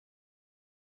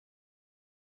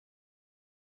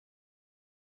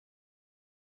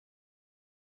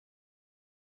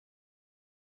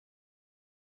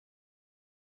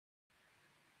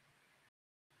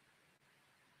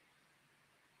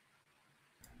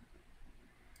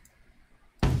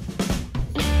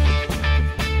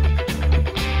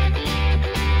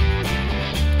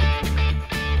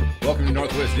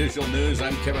Northwest Digital News.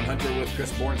 I'm Kevin Hunter with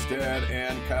Chris Bornstead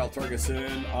and Kyle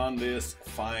Torgerson on this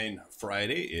fine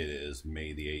Friday. It is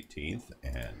May the 18th,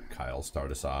 and Kyle start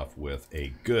us off with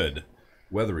a good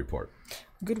weather report.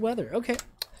 Good weather. Okay.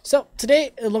 So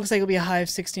today it looks like it'll be a high of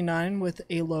 69 with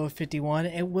a low of 51.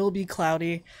 It will be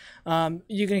cloudy.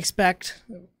 You can expect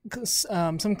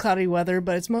some cloudy weather,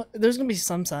 but there's going to be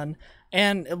some sun.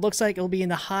 And it looks like it'll be in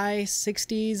the high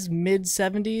 60s, mid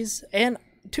 70s, and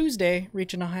Tuesday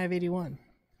reaching a high of 81.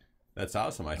 That's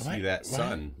awesome. I see that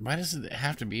sun. Why does it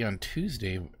have to be on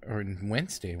Tuesday or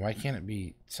Wednesday? Why can't it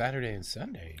be Saturday and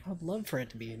Sunday? I'd love for it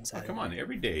to be in Saturday. Oh, come on.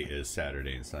 Every day is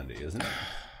Saturday and Sunday, isn't it?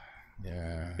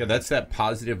 Yeah, that's that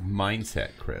positive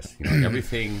mindset, Chris. You know,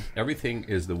 everything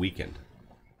is the weekend.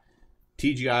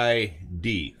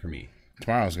 TGID for me.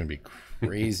 Tomorrow's gonna be a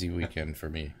crazy weekend for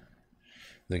me.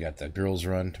 They got the girls'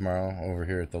 run tomorrow over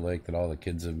here at the lake that all the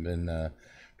kids have been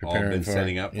preparing for.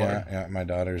 Setting up for. Yeah, my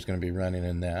daughter's gonna be running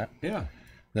in that. Yeah.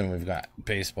 Then we've got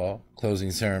baseball closing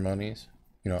ceremonies.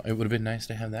 You know, it would have been nice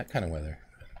to have that kind of weather.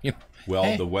 You know,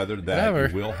 well, the weather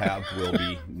that we'll have will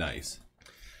be nice.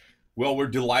 Well, we're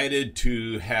delighted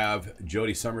to have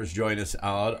Jody Summers join us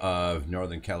out of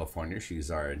Northern California.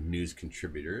 She's our news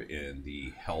contributor in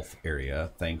the health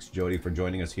area. Thanks, Jody, for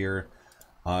joining us here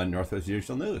on Northwest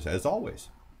Digital News, as always.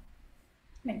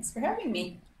 Thanks for having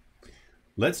me.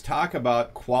 Let's talk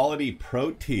about quality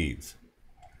proteins.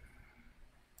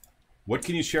 What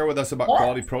can you share with us about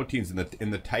quality proteins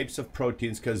and the types of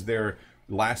proteins? Because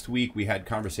last week we had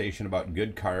conversation about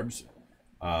good carbs.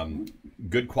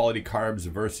 Good quality carbs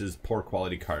versus poor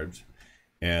quality carbs.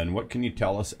 And what can you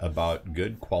tell us about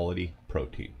good quality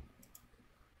protein?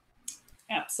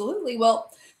 Absolutely.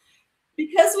 Well,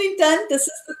 because this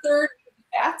is the third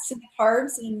fats and the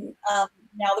carbs and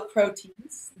now the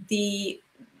proteins.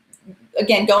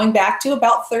 Again, going back to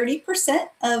about 30%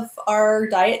 of our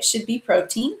diet should be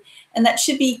protein, and that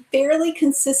should be fairly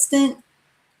consistent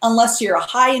unless you're a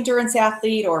high endurance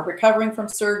athlete or recovering from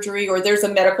surgery, or there's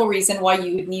a medical reason why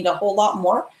you would need a whole lot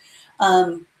more.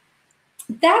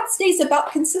 That stays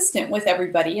about consistent with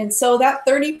everybody. And so that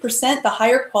 30%, the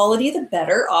higher quality, the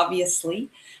better, obviously,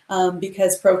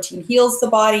 because protein heals the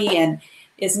body and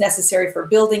is necessary for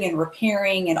building and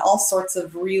repairing and all sorts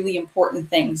of really important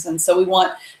things. And so we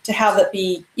want to have it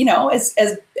be,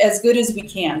 as good as we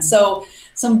can. So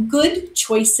some good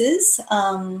choices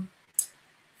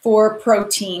for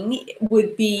protein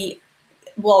would be,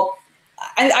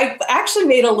 I actually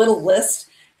made a little list.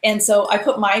 And so I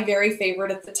put my very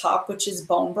favorite at the top, which is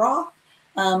bone broth.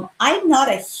 I'm not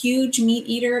a huge meat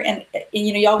eater. And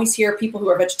you always hear people who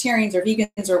are vegetarians or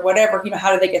vegans or whatever,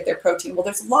 how do they get their protein? Well,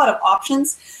 there's a lot of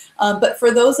options. But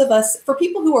for those of us, for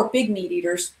people who are big meat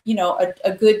eaters,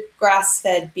 a good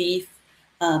grass-fed beef,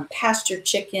 pasture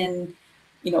chicken,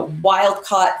 wild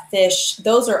caught fish,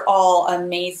 those are all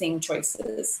amazing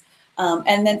choices.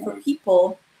 And then for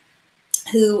people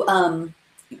who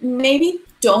maybe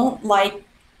don't like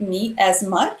meat as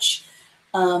much,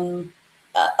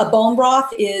 a bone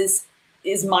broth is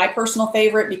my personal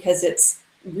favorite because it's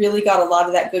really got a lot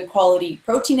of that good quality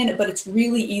protein in it, but it's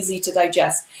really easy to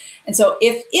digest. And so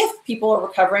if people are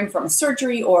recovering from a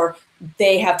surgery or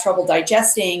they have trouble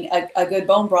digesting, a good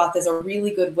bone broth is a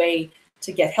really good way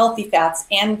to get healthy fats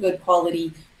and good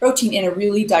quality protein in a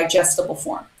really digestible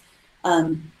form.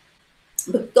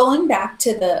 But going back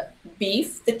to the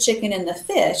beef, the chicken, and the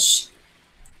fish,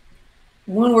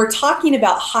 when we're talking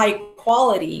about high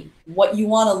quality, what you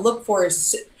want to look for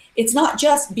is, it's not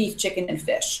just beef, chicken, and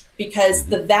fish, because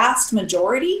the vast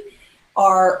majority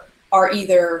are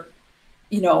either,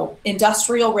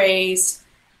 industrial raised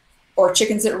or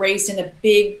chickens that are raised in a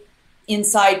big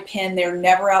inside pen, they're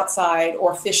never outside,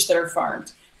 or fish that are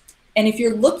farmed. And if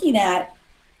you're looking at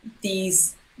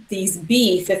these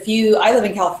beef, I live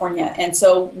in California, and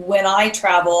so when I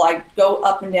travel, I go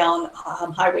up and down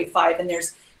Highway 5, and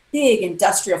there's big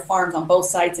industrial farms on both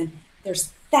sides, and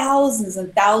there's thousands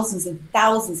and thousands and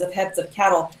thousands of heads of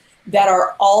cattle that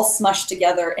are all smushed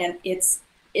together, and it's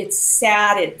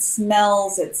sad, it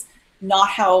smells, it's not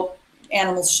how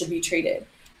animals should be treated.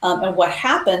 And what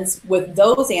happens with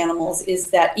those animals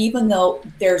is that even though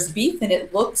there's beef and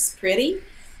it looks pretty,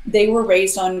 they were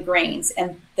raised on grains,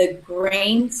 and the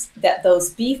grains that those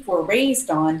beef were raised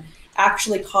on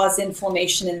actually cause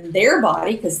inflammation in their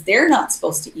body because they're not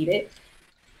supposed to eat it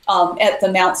at the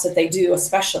amounts that they do,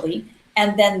 especially.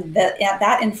 And then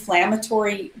that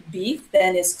inflammatory beef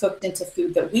then is cooked into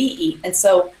food that we eat. And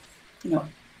so,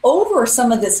 over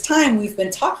some of this time, we've been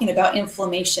talking about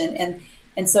inflammation.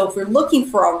 And so if we're looking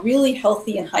for a really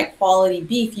healthy and high quality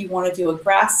beef, you want to do a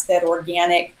grass-fed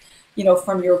organic,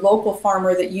 from your local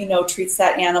farmer that treats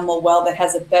that animal well, that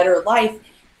has a better life.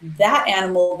 that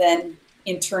animal then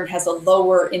in turn has a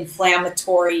lower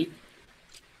inflammatory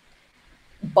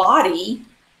body,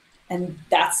 and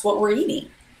that's what we're eating.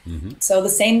 So the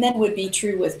same then would be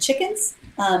true with chickens,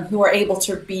 who are able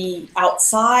to be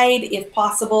outside if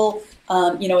possible,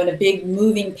 in a big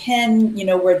moving pen,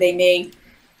 where they may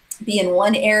be in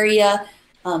one area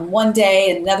one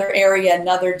day, another area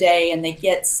another day, and they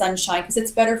get sunshine because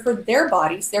it's better for their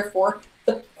bodies. Therefore,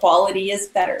 the quality is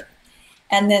better.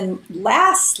 And then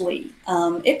lastly,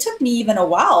 it took me even a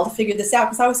while to figure this out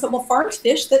because I was thought, well, farmed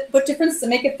fish, what difference does it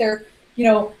make if they're,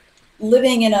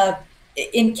 living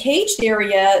in caged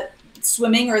area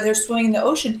swimming or they're swimming in the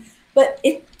ocean? But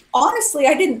honestly,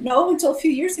 I didn't know until a few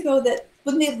years ago that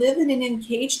when they live in an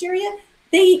encaged area,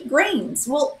 they eat grains.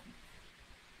 Well,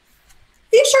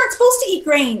 fish aren't supposed to eat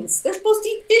grains. They're supposed to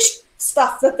eat fish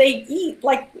stuff that they eat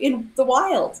like in the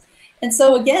wild. And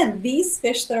so again, these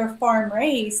fish that are farm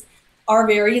raised are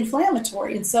very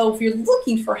inflammatory. And so if you're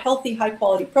looking for healthy, high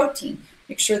quality protein,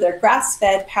 make sure they're grass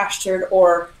fed, pastured,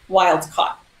 or wild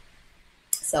caught.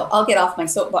 So I'll get off my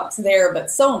soapbox there, but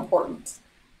so important.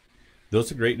 Those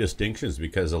are great distinctions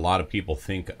because a lot of people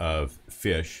think of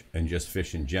fish and just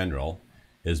fish in general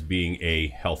as being a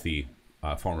healthy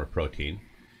form of protein.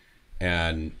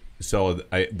 And so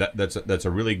that's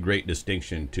a really great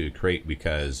distinction to create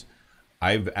because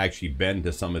I've actually been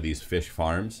to some of these fish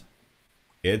farms.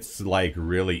 It's like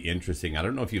really interesting. I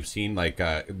don't know if you've seen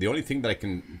the only thing that I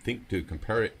can think to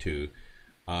compare it to,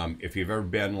 if you've ever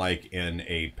been like in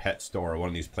a pet store or one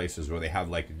of these places where they have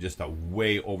like just a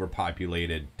way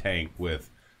overpopulated tank with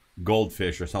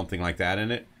goldfish or something like that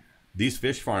in it. These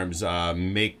fish farms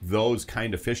make those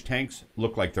kind of fish tanks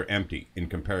look like they're empty in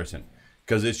comparison.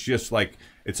 Because it's just like,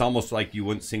 it's almost like you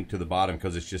wouldn't sink to the bottom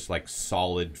because it's just like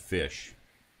solid fish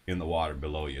in the water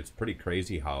below you. It's pretty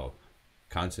crazy how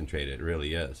concentrated it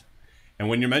really is. And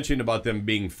when you're mentioning about them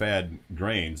being fed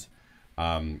grains,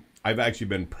 I've actually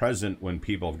been present when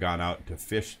people have gone out to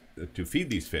feed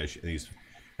these fish,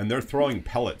 and they're throwing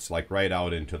pellets like right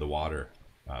out into the water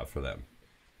for them.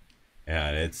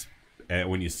 And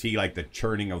when you see like the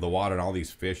churning of the water and all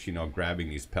these fish, grabbing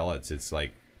these pellets, it's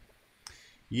like,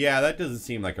 yeah, that doesn't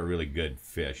seem like a really good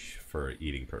fish for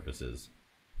eating purposes.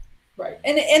 Right.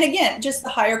 And again, just the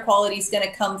higher quality is going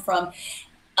to come from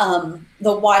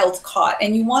the wild caught.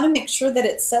 And you want to make sure that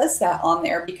it says that on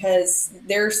there because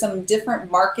there are some different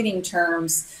marketing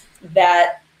terms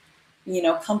that,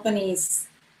 companies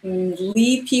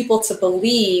lead people to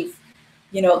believe,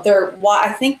 I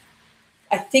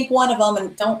think one of them,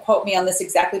 and don't quote me on this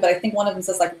exactly, but I think one of them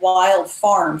says like wild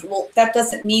farmed. Well, that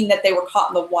doesn't mean that they were caught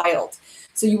in the wild.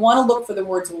 So you want to look for the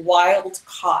words wild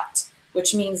caught,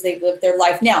 which means they lived their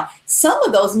life. Now, some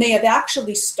of those may have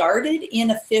actually started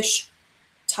in a fish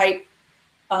type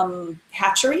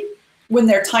hatchery when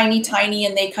they're tiny,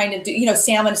 and they kind of do,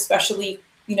 salmon especially,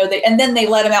 and then they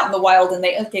let them out in the wild and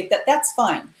that's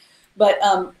fine. But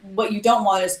what you don't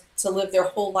want is to live their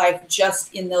whole life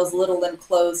just in those little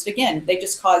enclosed. Again, they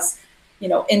just cause,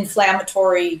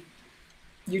 inflammatory.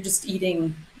 You're just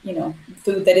eating,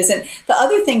 food that isn't. The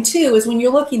other thing too is when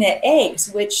you're looking at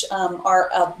eggs, which are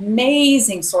an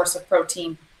amazing source of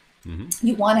protein.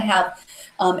 You want to have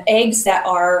eggs that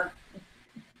are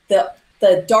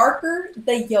the darker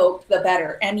the yolk, the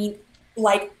better. I mean,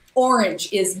 like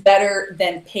orange is better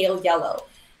than pale yellow.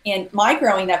 And my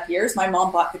growing up years, my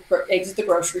mom bought the eggs at the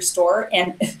grocery store.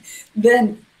 And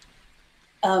then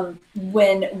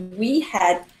when we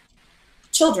had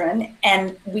children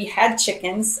and we had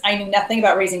chickens, I knew nothing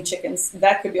about raising chickens.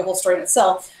 That could be a whole story in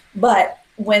itself. But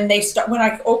when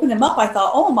I opened them up, I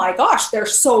thought, oh my gosh, they're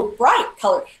so bright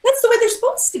colored. That's the way they're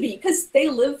supposed to be because they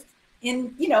lived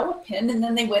in, a pen and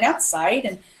then they went outside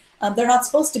and they're not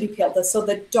supposed to be pale. So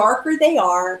the darker they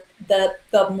are,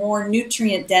 the more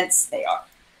nutrient dense they are.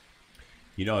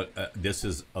 This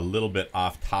is a little bit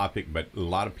off topic, but a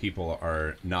lot of people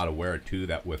are not aware too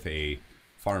that with a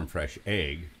farm fresh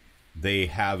egg, they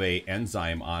have a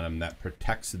enzyme on them that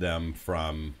protects them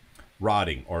from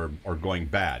rotting or going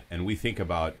bad. And we think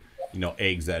about,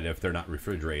 eggs that if they're not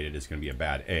refrigerated, it's going to be a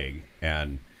bad egg.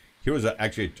 And here was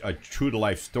actually a true to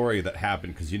life story that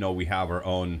happened because, we have our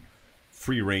own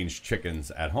free range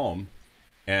chickens at home.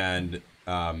 And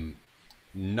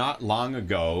not long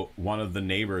ago, one of the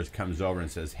neighbors comes over and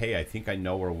says, hey, I think I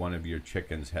know where one of your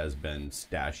chickens has been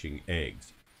stashing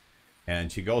eggs.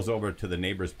 And she goes over to the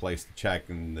neighbor's place to check,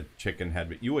 and the chicken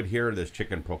you would hear this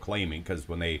chicken proclaiming, because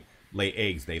when they lay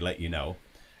eggs, they let you know.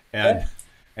 And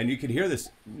you could hear this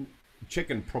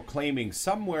chicken proclaiming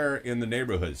somewhere in the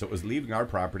neighborhood. So it was leaving our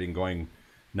property and going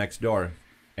next door.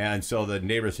 And so the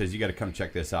neighbor says, you got to come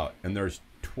check this out. And there's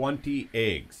 20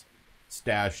 eggs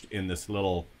stashed in this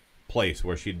little place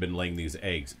where she'd been laying these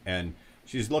eggs. And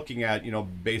she's looking at, you know,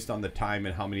 based on the time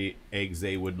and how many eggs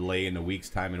they would lay in a week's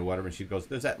time and whatever. And she goes,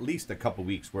 there's at least a couple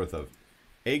weeks worth of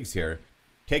eggs here.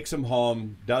 Takes them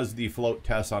home, does the float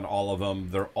tests on all of them.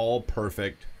 They're all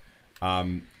perfect.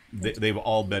 They've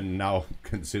all been now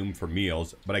consumed for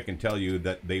meals, but I can tell you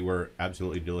that they were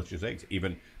absolutely delicious eggs,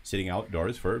 even sitting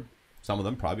outdoors for some of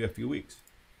them probably a few weeks.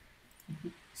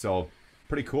 So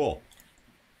pretty cool.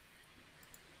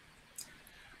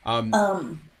 Go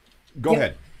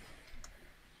ahead.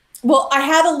 Well, I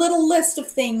had a little list of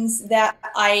things that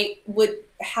I would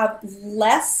have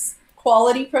less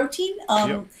quality protein.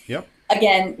 Yep.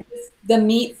 Again, the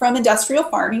meat from industrial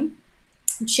farming,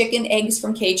 chicken, eggs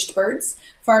from caged birds,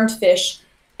 farmed fish.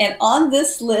 And on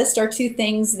this list are two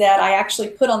things that I actually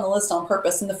put on the list on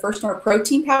purpose. And the first one are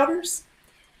protein powders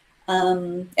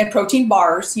and protein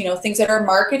bars, you know, things that are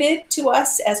marketed to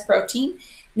us as protein.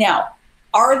 Now,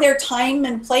 are there time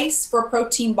and place for a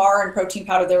protein bar and protein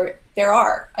powder? There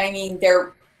are. I mean,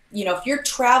 you know, if you're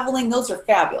traveling, those are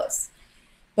fabulous.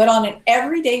 But on an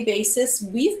everyday basis,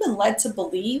 we've been led to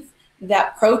believe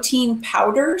that protein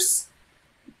powders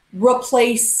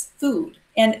replace food.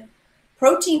 And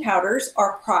protein powders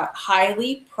are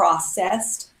highly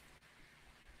processed.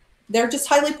 They're just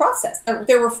highly processed.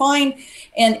 They're refined,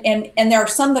 and there are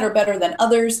some that are better than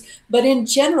others. But in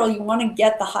general, you want to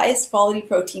get the highest quality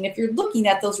protein if you're looking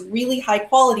at those really high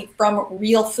quality from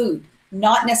real food,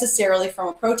 not necessarily from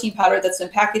a protein powder that's been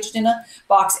packaged in a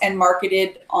box and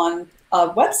marketed on a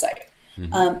website.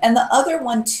 Mm-hmm. And the other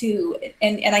one too,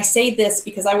 and I say this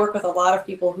because I work with a lot of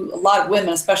people a lot of women,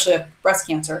 especially with breast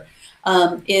cancer,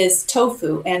 is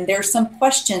tofu. And there's some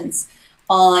questions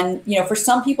on, you know, for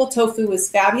some people, tofu is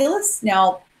fabulous.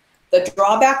 Now, the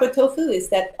drawback with tofu is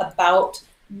that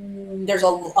there's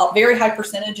a very high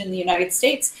percentage in the United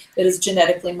States that is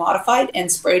genetically modified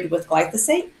and sprayed with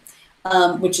glyphosate,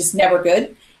 which is never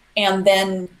good. And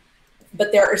then,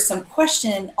 but there is some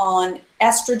question on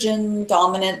estrogen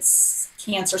dominance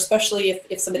cancer, especially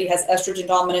if somebody has estrogen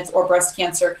dominance or breast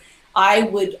cancer. I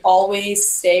would always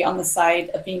stay on the side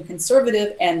of being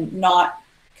conservative and not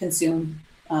consume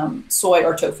soy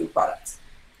or tofu products.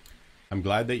 I'm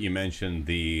glad that you mentioned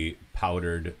the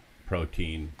powdered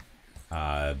protein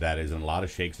that is in a lot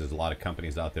of shakes. There's a lot of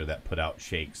companies out there that put out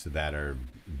shakes that are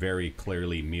very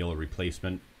clearly meal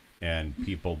replacement, and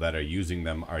people that are using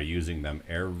them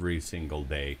every single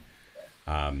day.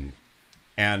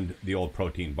 And the old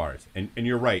protein bars. And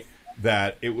you're right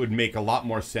that it would make a lot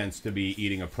more sense to be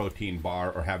eating a protein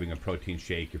bar or having a protein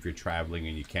shake if you're traveling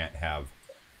and you can't have,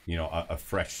 you know, a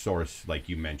fresh source, like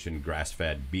you mentioned,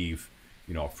 grass-fed beef,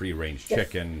 you know, a free-range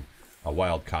chicken, a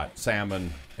wild-caught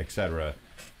salmon, etc.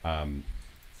 And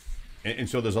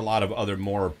so there's a lot of other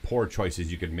more poor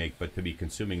choices you could make, but to be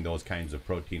consuming those kinds of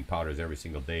protein powders every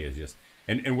single day is just,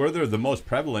 and where they're the most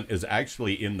prevalent is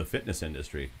actually in the fitness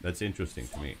industry. That's interesting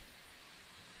to me.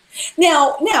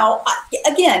 Now,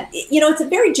 again, you know, it's a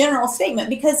very general statement,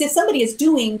 because if somebody is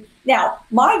doing, now,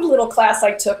 my little class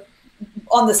I took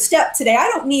on the step today, I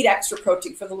don't need extra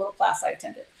protein for the little class I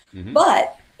attended. Mm-hmm.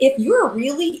 But if you're a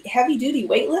really heavy duty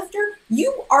weightlifter,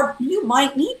 you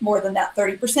might need more than that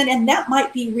 30%, and that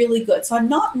might be really good. So I'm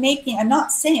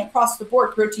not saying across the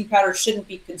board protein powders shouldn't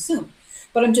be consumed,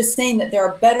 but I'm just saying that there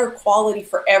are better quality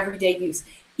for everyday use.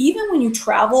 Even when you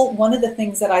travel, one of the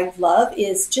things that I love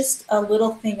is just a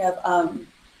little thing of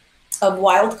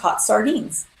wild caught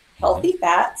sardines, healthy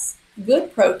fats,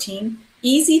 good protein,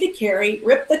 easy to carry,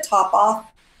 rip the top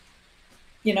off,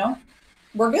 you know,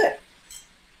 we're good.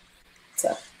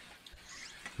 So.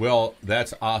 Well,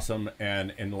 that's awesome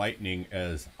and enlightening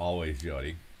as always,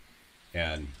 Jody.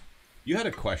 And you had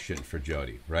a question for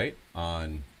Jody, right?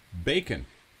 On bacon.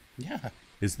 Yeah.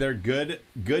 Is there good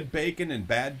bacon and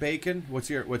bad bacon? What's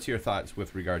your thoughts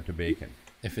with regard to bacon?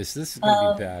 If this is going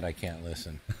to be bad, I can't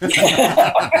listen. No,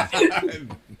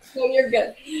 you're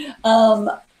good.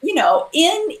 You know,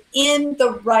 in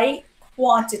the right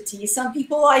quantity, some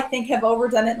people I think have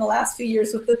overdone it in the last few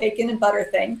years with the bacon and butter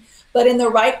thing, but in the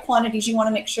right quantities, you want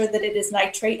to make sure that it is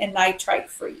nitrate and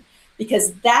nitrite free,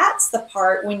 because that's the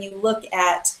part when you look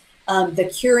at the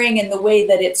curing and the way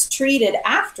that it's treated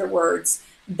afterwards,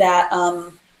 that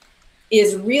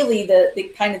is really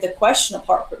the kind of the questionable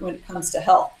part when it comes to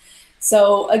health.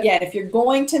 So again, if you're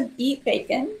going to eat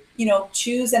bacon, you know,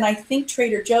 choose, and I think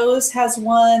Trader Joe's has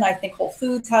one, I think Whole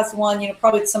Foods has one, you know,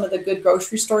 probably some of the good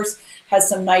grocery stores has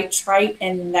some nitrite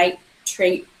and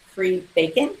nitrate free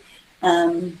bacon.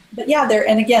 But yeah,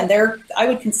 I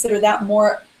would consider that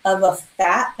more of a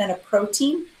fat than a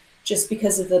protein, just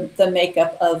because of the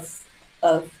makeup of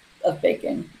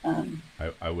bacon.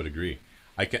 I would agree.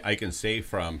 I can say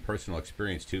from personal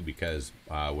experience too, because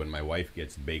when my wife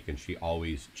gets bacon, she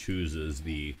always chooses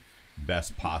the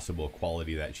best possible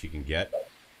quality that she can get.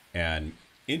 And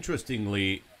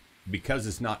interestingly, because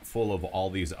it's not full of all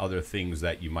these other things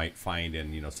that you might find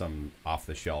in, you know, some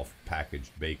off-the-shelf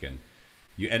packaged bacon,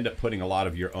 you end up putting a lot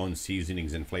of your own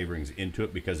seasonings and flavorings into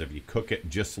it, because if you cook it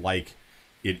just like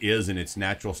it is in its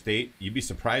natural state, you'd be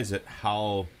surprised at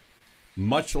how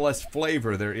much less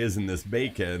flavor there is in this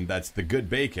bacon that's the good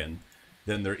bacon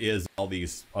than there is all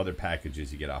these other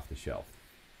packages you get off the shelf.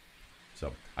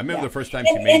 So I remember the first time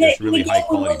she made this really high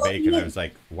quality bacon, I was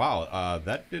like, wow,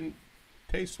 that didn't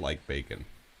taste like bacon.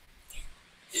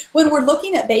 When we're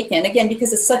looking at bacon, again,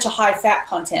 because it's such a high fat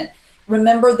content,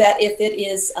 remember that if it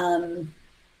is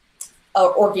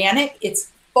organic,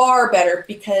 it's far better,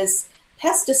 because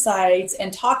pesticides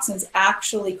and toxins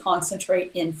actually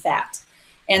concentrate in fat.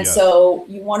 And so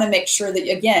you want to make sure that,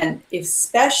 again,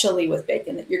 especially with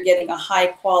bacon, that you're getting a high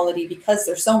quality, because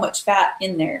there's so much fat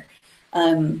in there.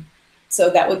 So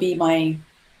that would be my,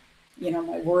 you know,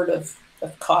 my word of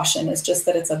caution, is just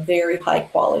that it's a very high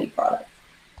quality product.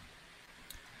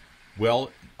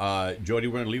 Well, Jody,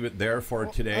 we're going to leave it there for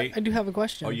today. I do have a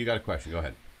question. Oh, you got a question. Go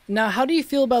ahead. Now, how do you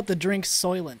feel about the drink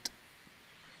Soylent?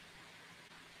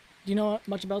 Do you know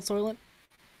much about Soylent?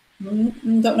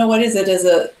 Don't know what is it. Is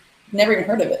it? Never even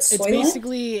heard of it. Soylent? It's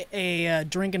basically a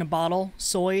drink in a bottle.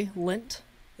 Soy lint.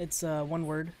 It's one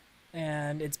word,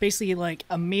 and it's basically like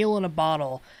a meal in a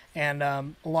bottle. And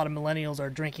a lot of millennials are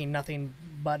drinking nothing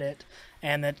but it,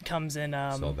 and that comes in.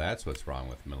 So that's what's wrong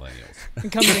with millennials.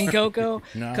 It comes in cocoa.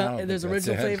 No, There's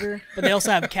original flavor, but they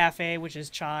also have cafe, which is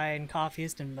chai and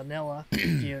coffeeist and vanilla.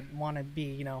 If you want to be,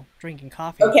 you know, drinking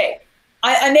coffee. Okay,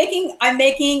 I'm making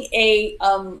a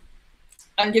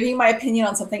I'm giving my opinion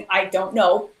on something I don't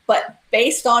know, but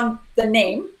based on the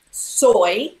name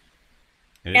soy,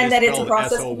 and that it's a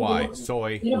process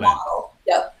soy in a bottle.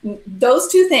 Yep, those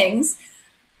two things.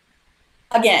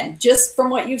 Again, just from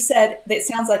what you said, that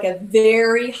sounds like a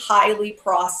very highly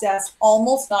processed,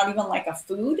 almost not even like a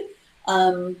food.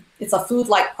 It's a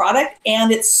food-like product,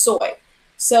 and it's soy.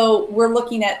 So we're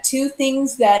looking at two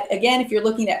things that, again, if you're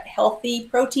looking at healthy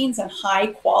proteins and high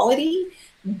quality,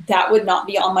 that would not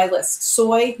be on my list.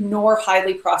 Soy, nor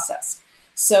highly processed.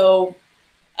 So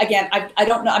again, I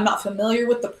don't know. I'm not familiar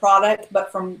with the product,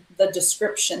 but from the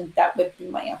description, that would be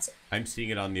my answer. I'm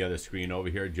seeing it on the other screen over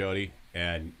here, Jody,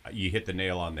 and you hit the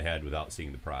nail on the head without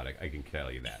seeing the product. I can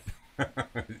tell you that.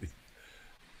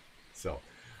 So,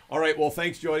 all right. Well,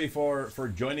 thanks, Jody,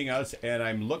 for joining us, and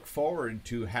I'm look forward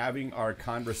to having our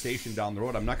conversation down the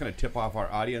road. I'm not going to tip off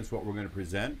our audience what we're going to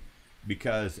present,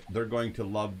 because they're going to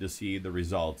love to see the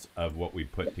results of what we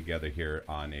put together here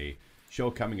on a show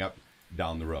coming up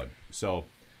down the road. So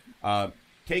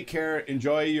take care.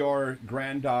 Enjoy your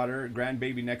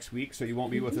grandbaby next week. So you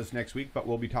won't be with us next week, but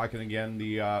we'll be talking again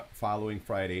the following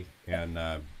Friday. And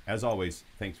as always,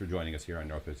 thanks for joining us here on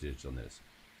Northwest Digital News.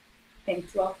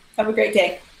 Thanks, well. Have a great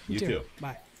day. You too.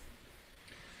 Bye.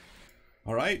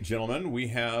 All right, gentlemen, we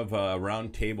have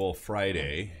Roundtable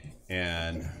Friday,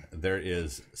 and there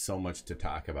is so much to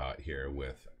talk about here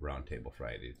with Roundtable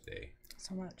Friday today.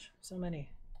 So much. So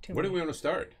many. Where do we want to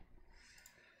start?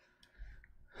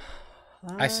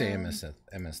 I say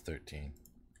MS-13.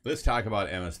 Let's talk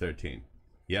about MS-13.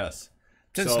 Yes.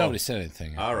 Since nobody said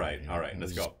anything. All right.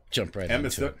 Let's go. Jump right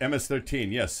into it.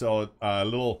 MS-13, yes. So a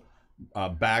little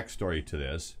backstory to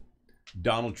this.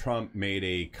 Donald Trump made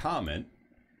a comment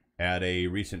at a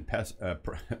recent pest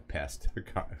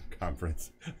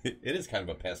conference. It is kind of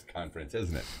a pest conference,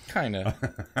 isn't it? Kind of.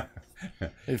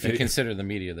 If you consider the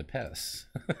media the pests.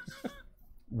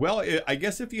 Well, I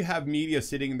guess if you have media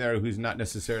sitting there who's not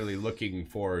necessarily looking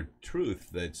for truth,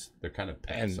 they're kind of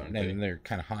pests, aren't they? And they're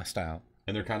kind of hostile.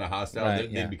 And they're kind of hostile.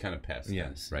 Right, They'd be kind of pests.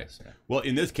 Yes. Then, right. Yes, right. Well,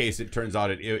 in this case, it turns out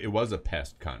it was a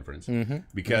pest conference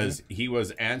because he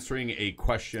was answering a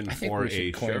question for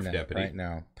a sheriff deputy. Right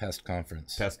now, pest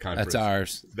conference. Pest conference. That's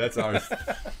ours. That's ours.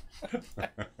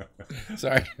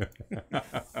 Sorry.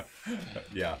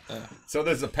 Yeah. So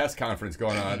there's a pest conference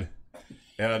going on.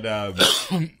 And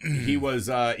he was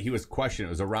questioned. It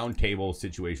was a round table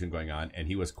situation going on, and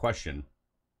he was questioned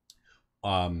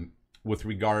with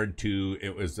regard to,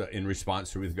 it was in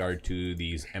response to regard to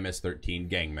these MS-13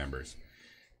 gang members.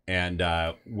 And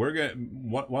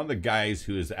one of the guys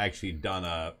who has actually done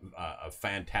a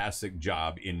fantastic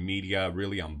job in media,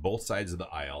 really on both sides of the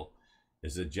aisle,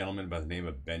 is a gentleman by the name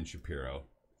of Ben Shapiro.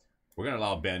 We're going to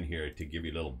allow Ben here to give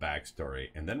you a little backstory,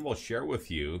 and then we'll share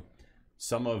with you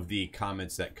some of the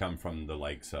comments that come from the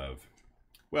likes of,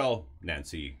 well,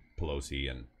 Nancy Pelosi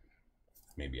and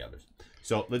maybe others.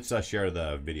 So let's share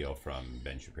the video from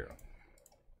Ben Shapiro.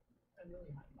 I'm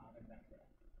really bothered about that.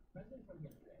 President Trump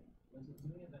yesterday was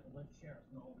doing a bunch of sheriffs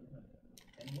from all over the country,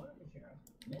 and one of the sheriffs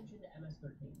mentioned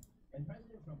MS-13, and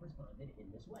President Trump responded in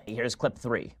this way. Here's clip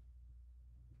 3.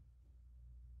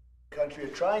 Country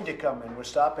are trying to come in. We're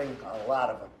stopping a lot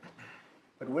of them.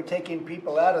 But we're taking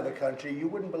people out of the country. You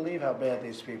wouldn't believe how bad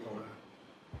these people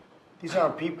are. These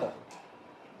aren't people.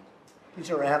 These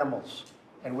are animals.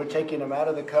 And we're taking them out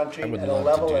of the country at a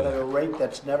level and at a rate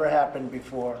that's never happened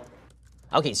before.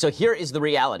 Okay, so here is the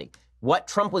reality. What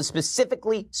Trump was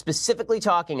specifically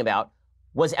talking about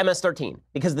was MS-13,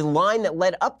 because the line that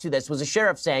led up to this was a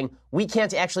sheriff saying, we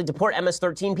can't actually deport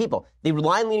MS-13 people. The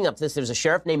line leading up to this, there's a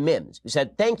sheriff named Mims who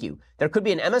said, thank you. There could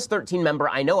be an MS-13 member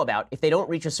I know about. If they don't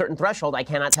reach a certain threshold, I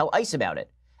cannot tell ICE about it.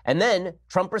 And then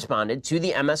Trump responded to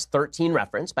the MS-13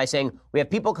 reference by saying, we have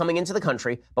people coming into the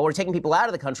country, but we're taking people out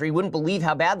of the country. You wouldn't believe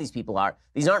how bad these people are.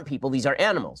 These aren't people, these are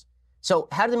animals. So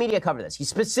how did the media cover this? He's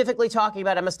specifically talking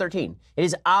about MS-13. It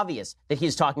is obvious that he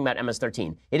is talking about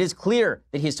MS-13. It is clear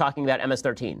that he is talking about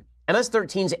MS-13.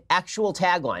 MS-13's actual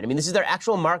tagline, I mean, this is their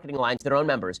actual marketing line to their own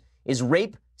members, is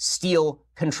rape, steal,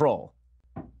 control.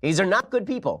 These are not good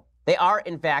people. They are,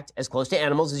 in fact, as close to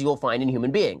animals as you will find in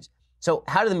human beings. So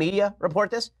how do the media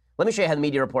report this? Let me show you how the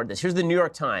media reported this. Here's the New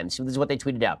York Times. This is what they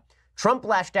tweeted out. Trump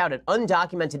lashed out at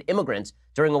undocumented immigrants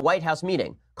during a White House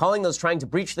meeting, calling those trying to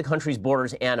breach the country's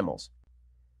borders animals.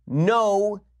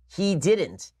 No, he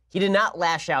didn't. He did not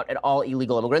lash out at all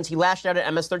illegal immigrants. He lashed out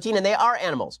at MS-13, and they are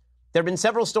animals. There have been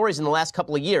several stories in the last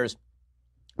couple of years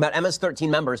about MS-13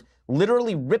 members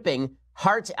literally ripping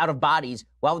hearts out of bodies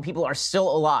while the people are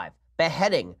still alive,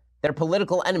 beheading their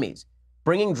political enemies,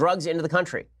 bringing drugs into the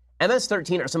country.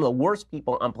 MS-13 are some of the worst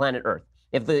people on planet Earth.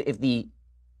 If the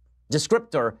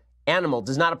descriptor animal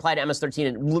does not apply to MS-13,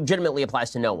 it legitimately applies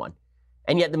to no one.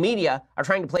 And yet the media are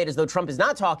trying to play it as though Trump is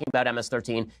not talking about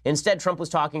MS-13. Instead, Trump was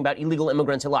talking about illegal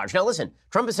immigrants at large. Now, listen,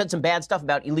 Trump has said some bad stuff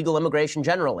about illegal immigration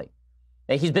generally.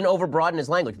 He's been overbroad in his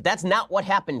language. But that's not what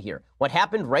happened here. What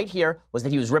happened right here was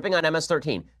that he was ripping on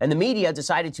MS-13. And the media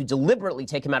decided to deliberately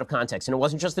take him out of context. And it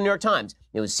wasn't just the New York Times.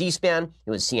 It was C-SPAN. It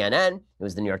was CNN. It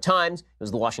was the New York Times. It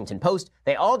was the Washington Post.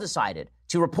 They all decided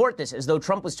to report this as though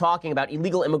Trump was talking about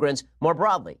illegal immigrants more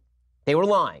broadly. They were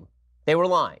lying. They were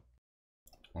lying.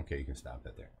 Okay, you can stop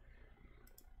that there.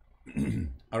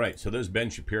 All right, so there's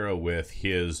Ben Shapiro with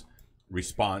his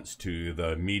response to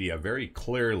the media very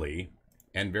clearly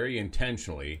and very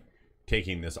intentionally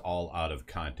taking this all out of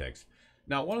context.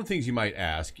 Now, one of the things you might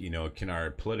ask, can our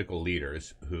political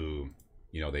leaders who,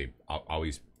 they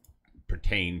always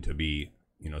pertain to be,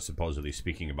 supposedly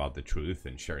speaking about the truth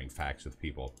and sharing facts with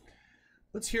people.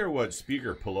 Let's hear what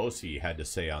Speaker Pelosi had to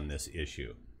say on this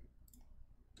issue.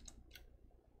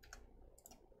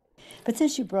 But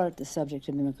since you brought up the subject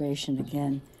of immigration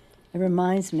again, it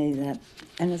reminds me that,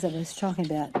 and as I was talking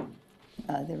about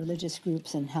the religious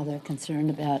groups and how they're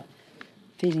concerned about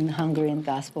feeding the hungry and the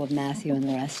Gospel of Matthew and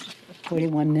the rest,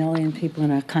 41 million people in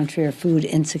our country are food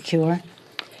insecure.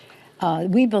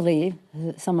 We believe,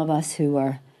 some of us who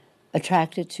are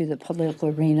attracted to the political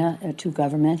arena, to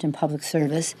government and public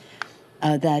service,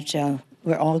 that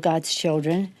we're all God's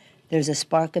children. There's a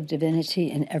spark of divinity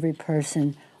in every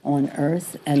person on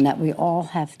earth, and that we all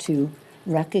have to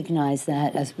recognize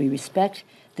that as we respect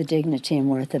the dignity and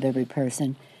worth of every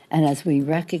person, and as we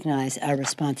recognize our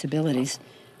responsibilities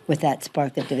with that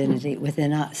spark of divinity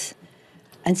within us.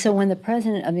 And so when the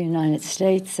President of the United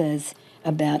States says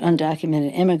about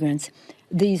undocumented immigrants,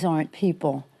 these aren't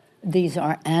people, these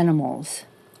are animals,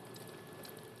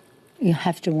 you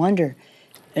have to wonder,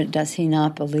 does he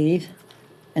not believe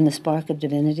in the spark of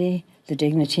divinity, the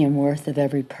dignity and worth of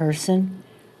every person?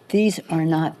 These are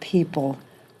not people,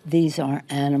 these are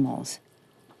animals.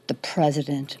 The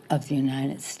President of the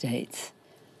United States.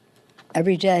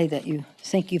 Every day that you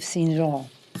think you've seen it all,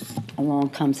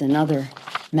 along comes another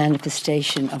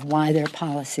manifestation of why their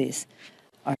policies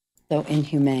are so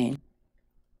inhumane.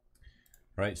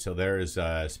 Right, so there is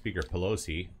Speaker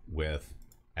Pelosi with,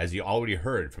 as you already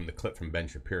heard from the clip from Ben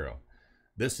Shapiro,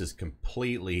 this is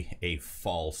completely a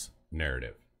false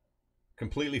narrative.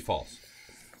 Completely false.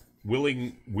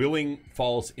 Willing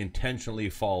false, intentionally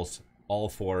false, all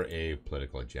for a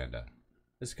political agenda.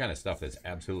 This is kind of stuff that's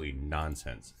absolutely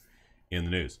nonsense in the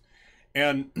news.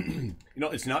 And,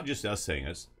 it's not just us saying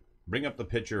this. Bring up the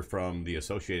picture from the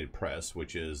Associated Press,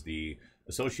 which is the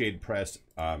Associated Press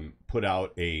put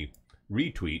out a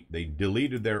retweet. They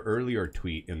deleted their earlier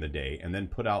tweet in the day and then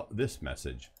put out this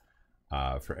message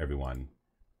for everyone.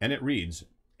 And it reads,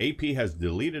 AP has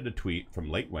deleted a tweet from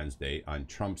late Wednesday on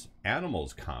Trump's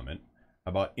animals comment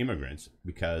about immigrants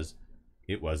because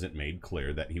it wasn't made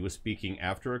clear that he was speaking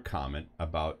after a comment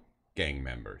about gang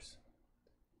members.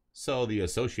 So the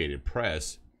Associated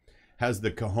Press has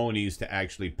the cojones to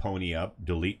actually pony up,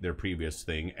 delete their previous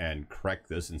thing, and correct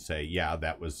this and say, yeah,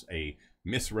 that was a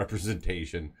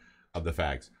misrepresentation of the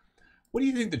facts. What do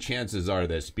you think the chances are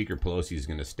that Speaker Pelosi is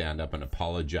going to stand up and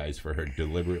apologize for her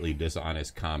deliberately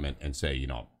dishonest comment and say, you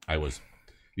know,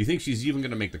 you think she's even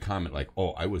going to make the comment like,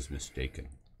 oh, I was mistaken?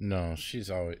 No, she's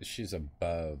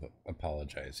above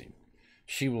apologizing.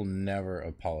 She will never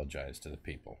apologize to the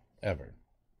people, ever,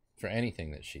 for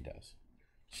anything that she does.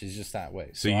 She's just that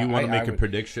way. So you want to make a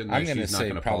prediction that she's not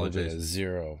going to apologize? A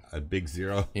zero. A big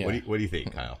zero? Yeah. What do you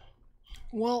think, Kyle?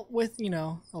 Well, with, you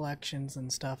know, elections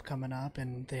and stuff coming up,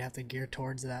 and they have to gear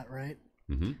towards that, right?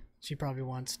 Mm-hmm. She probably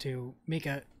wants to make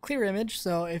a clear image.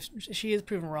 So if she is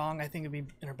proven wrong, I think it'd be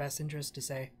in her best interest to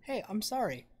say, hey, I'm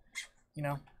sorry, you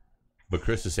know? But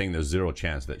Chris is saying there's zero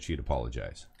chance that she'd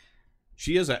apologize.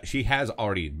 She has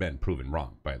already been proven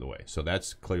wrong, by the way. So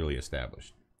that's clearly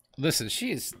established. Listen,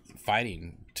 she is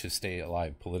fighting to stay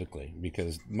alive politically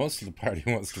because most of the party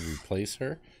wants to replace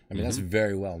her. I mean, that's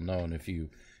very well known if you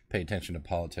pay attention to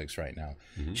politics right now.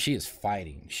 She is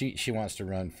fighting. She wants to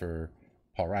run for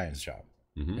Paul Ryan's job.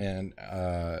 And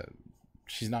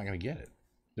she's not going to get it.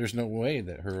 There's no way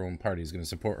that her own party is going to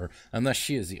support her unless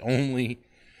she is the only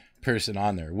person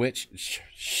on there, which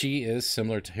she is,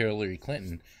 similar to Hillary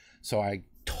Clinton. So I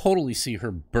totally see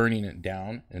her burning it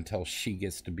down until she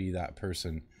gets to be that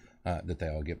person that they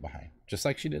all get behind, just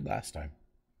like she did last time.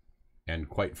 And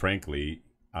quite frankly,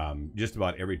 just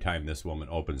about every time this woman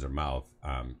opens her mouth,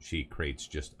 she creates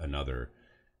just another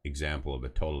example of a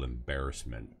total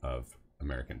embarrassment of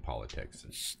American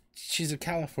politics. She's a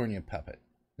California puppet,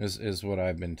 is what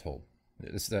I've been told.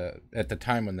 It's at the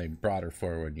time when they brought her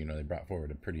forward, you know, they brought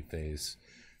forward a pretty face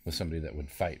with somebody that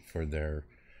would fight for their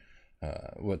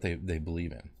what they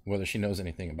believe in, whether she knows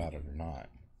anything about it or not.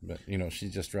 But, you know, she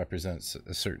just represents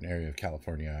a certain area of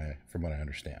California, from what I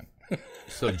understand.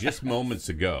 So just moments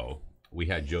ago, we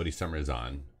had Jody Summers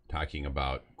on talking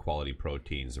about quality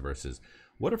proteins versus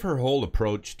what if her whole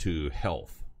approach to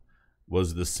health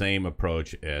was the same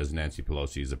approach as Nancy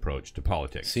Pelosi's approach to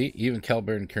politics? See, even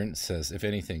Kelburn Kern says, if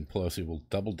anything, Pelosi will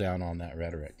double down on that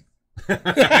rhetoric.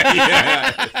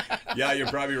 Yeah, you're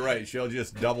probably right. She'll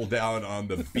just double down on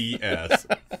the BS.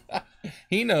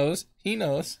 He knows.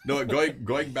 No,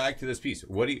 going back to this piece,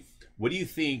 what do you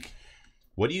think?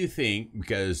 What do you think?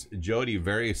 Because Jody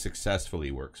very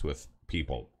successfully works with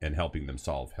people and helping them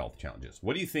solve health challenges.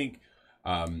 What do you think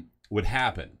would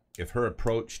happen if her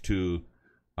approach to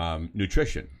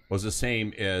nutrition was the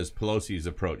same as Pelosi's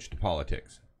approach to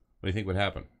politics? What do you think would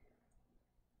happen?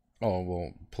 Oh,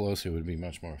 well, Pelosi would be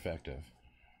much more effective.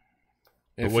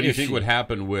 But what do you think would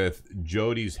happen with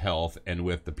Jody's health and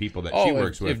with the people that she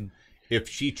works with if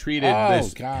she treated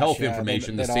this health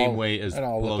information the same way as Pelosi?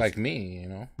 All look like me, you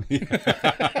know?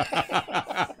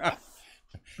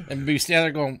 And be standing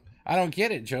there going, I don't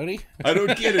get it, Jody. I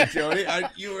don't get it, Jody.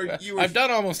 You were. I've done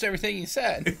almost everything you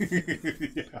said.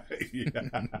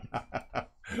 Yeah.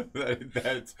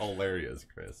 That's hilarious,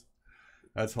 Chris.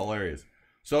 That's hilarious.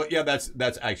 So yeah,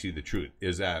 that's actually the truth,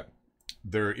 is that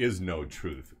there is no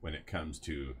truth when it comes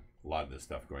to a lot of this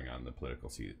stuff going on in the political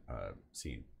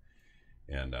scene,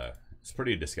 and it's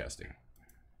pretty disgusting.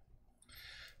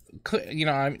 You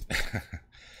know,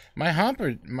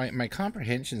 my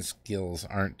comprehension skills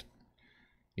aren't,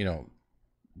 you know,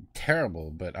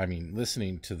 terrible, but I mean,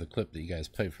 listening to the clip that you guys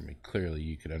played for me, clearly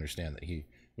you could understand that he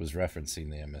was referencing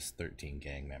the MS-13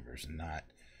 gang members and not.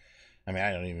 I mean,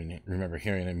 I don't even remember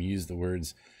hearing him use the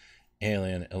words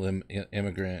alien,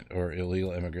 immigrant, or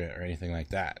illegal immigrant, or anything like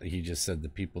that. He just said the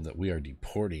people that we are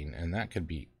deporting, and that could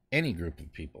be any group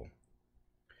of people.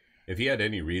 If he had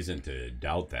any reason to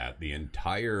doubt that, the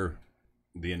entire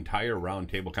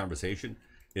roundtable conversation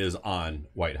is on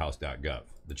whitehouse.gov,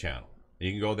 the channel. And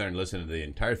you can go there and listen to the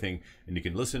entire thing, and you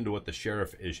can listen to what the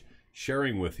sheriff is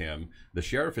sharing with him. The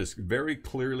sheriff is very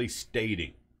clearly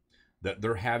stating that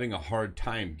they're having a hard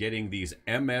time getting these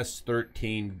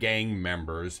MS-13 gang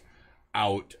members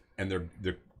out, and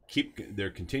they're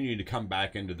continuing to come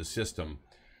back into the system.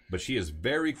 But she is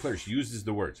very clear. She uses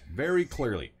the words very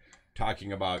clearly,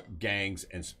 talking about gangs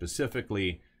and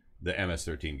specifically the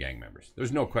MS-13 gang members.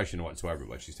 There's no question whatsoever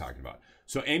what she's talking about.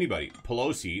 So anybody,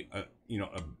 Pelosi,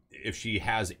 if she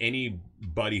has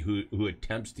anybody who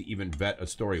attempts to even vet a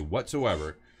story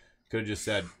whatsoever, could have just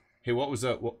said, hey, what was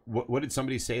what did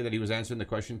somebody say that he was answering the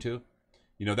question to?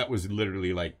 You know, that was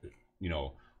literally like,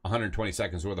 120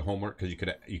 seconds worth of homework, because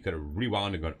you could have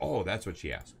rewound and gone, oh, that's what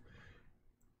she asked.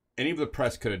 Any of the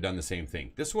press could have done the same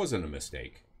thing. This wasn't a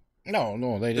mistake.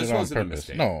 No, they did it on purpose.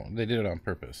 No, they did it on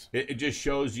purpose. It just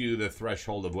shows you the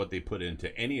threshold of what they put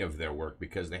into any of their work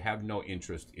because they have no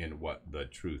interest in what the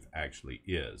truth actually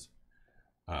is.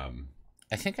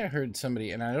 I think I heard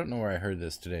somebody, and I don't know where I heard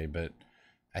this today, but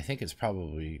I think it's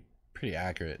probably pretty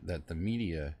accurate that the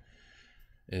media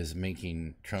is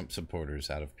making Trump supporters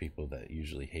out of people that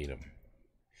usually hate him.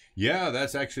 Yeah,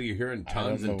 that's actually, you're hearing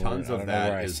tons and tons of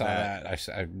that. I saw that.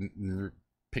 I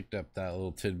picked up that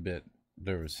little tidbit.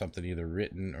 There was something either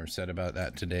written or said about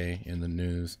that today in the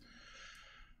news.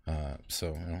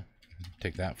 So, you know,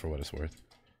 take that for what it's worth.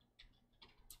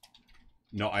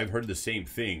 No, I've heard the same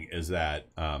thing, is that...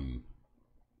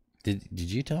 Did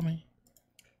you tell me?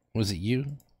 Was it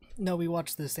you? No, we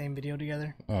watched the same video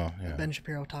together. Oh, yeah. Ben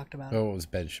Shapiro talked about it. Oh, it was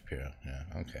Ben Shapiro. Yeah,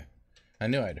 okay. I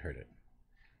knew I'd heard it.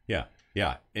 Yeah,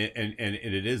 yeah. And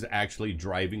it is actually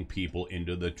driving people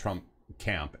into the Trump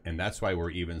camp, and that's why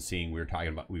we're even seeing,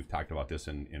 we've talked about this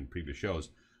in previous shows,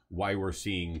 why we're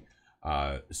seeing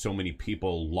so many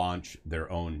people launch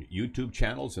their own YouTube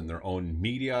channels and their own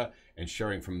media and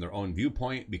sharing from their own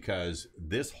viewpoint, because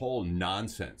this whole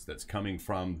nonsense that's coming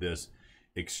from this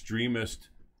extremist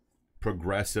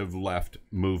progressive left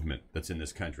movement that's in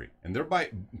this country, and thereby,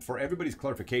 for everybody's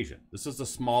clarification, this is a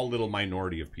small little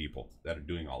minority of people that are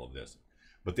doing all of this,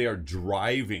 but they are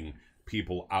driving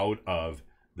people out of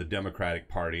the Democratic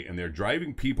Party, and they're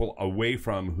driving people away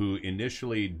from who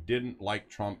initially didn't like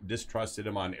Trump, distrusted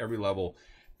him on every level,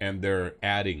 and they're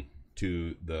adding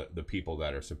to the people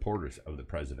that are supporters of the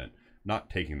president, not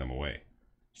taking them away.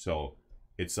 So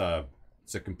it's a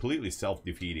completely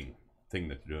self-defeating thing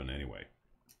that they're doing anyway.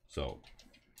 So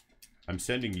I'm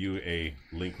sending you a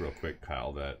link real quick,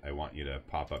 Kyle, that I want you to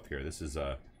pop up here. This is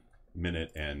a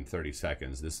minute and 30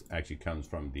 seconds. This actually comes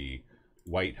from the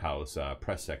White House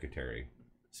press secretary,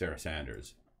 Sarah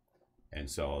Sanders. And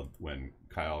so when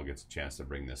Kyle gets a chance to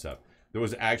bring this up, there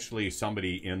was actually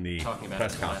somebody in the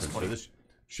press conference. So this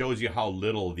shows you how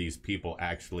little these people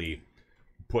actually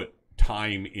put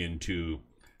time into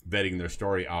vetting their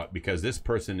story out, because this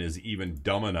person is even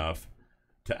dumb enough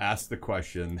to ask the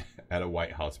question at a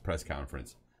White House press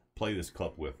conference. Play this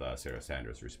clip with Sarah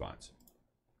Sanders' response.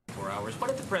 4 hours. What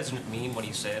did the president mean when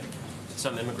he said that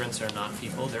some immigrants are not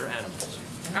people, they're animals?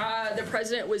 The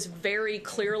president was very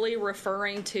clearly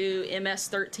referring to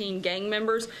MS-13 gang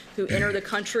members who enter the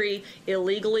country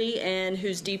illegally and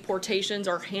whose deportations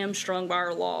are hamstrung by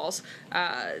our laws.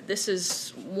 This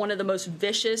is one of the most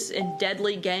vicious and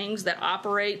deadly gangs that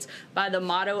operates by the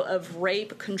motto of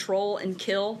rape, control, and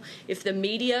kill. If the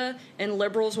media and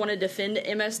liberals want to defend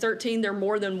MS-13, they're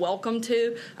more than welcome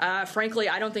to. Frankly,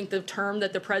 I don't think the term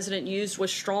that the president used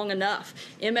was strong enough.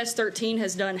 MS-13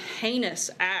 has done heinous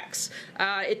acts.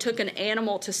 It took an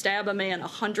animal to stab a man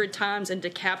 100 times and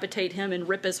decapitate him and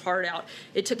rip his heart out.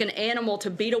 It took an animal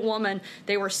to beat a woman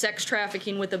they were sex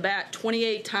trafficking with a bat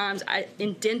 28 times,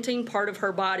 indenting part of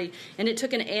her body. And it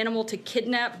took an animal to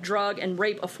kidnap, drug, and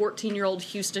rape a 14-year-old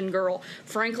Houston girl.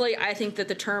 Frankly, I think that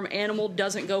the term animal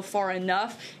doesn't go far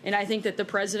enough, and I think that the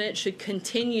president should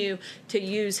continue to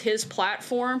use his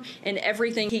platform and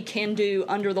everything he can do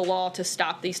under the law to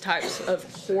stop these types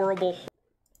of horrible.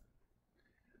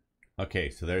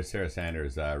 Okay, so there's Sarah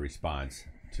Sanders' response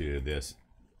to this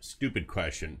stupid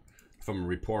question from a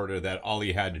reporter that all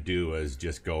he had to do was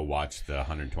just go watch the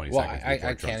 120 seconds. Well,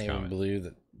 I can't even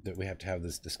believe that we have to have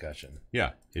this discussion.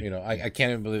 Yeah. I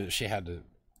can't even believe that she had to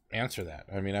answer that.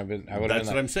 I mean, that's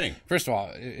what I'm saying. First of all,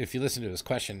 if you listen to his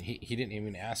question, he didn't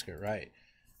even ask it right.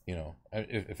 You know,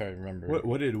 if I remember.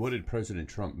 What did President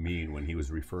Trump mean when he was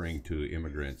referring to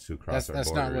immigrants who cross our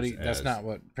borders? That's not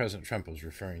what President Trump was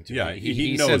referring to. Yeah,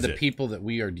 he knows said the people that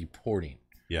we are deporting.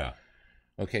 Yeah.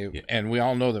 Okay, yeah. And we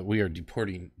all know that we are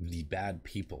deporting the bad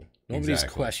people. Nobody's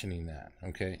questioning that.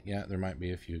 Okay, yeah, there might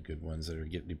be a few good ones that are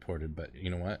getting deported, but you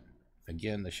know what?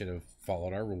 Again, they should have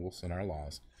followed our rules and our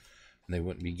laws, and they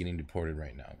wouldn't be getting deported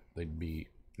right now. They'd be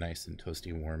nice and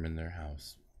toasty and warm in their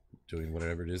house, doing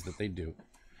whatever it is that they do.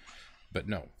 But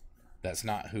no, that's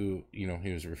not who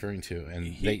he was referring to,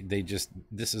 and they just,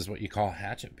 this is what you call a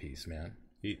hatchet piece, man.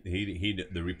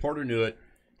 The reporter knew it,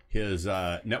 his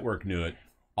network knew it,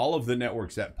 all of the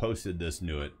networks that posted this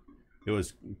knew it. It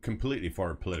was completely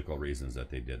for political reasons that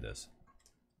they did this.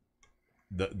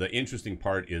 The interesting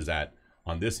part is that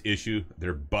on this issue,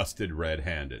 they're busted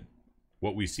red-handed.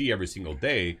 What we see every single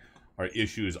day are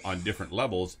issues on different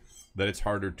levels that it's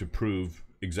harder to prove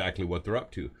exactly what they're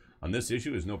up to. On this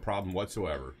issue is no problem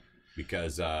whatsoever,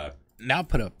 because now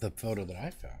put up the photo that I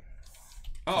found.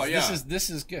 Oh yeah, this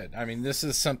is good. I mean, this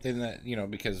is something that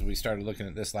because we started looking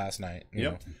at this last night. You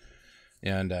know,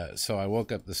 and so I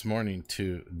woke up this morning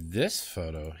to this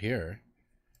photo here.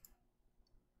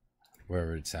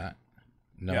 wherever it's at.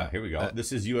 No. Yeah, here we go.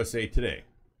 This is USA Today.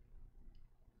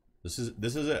 This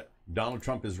is it. Donald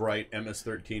Trump is right.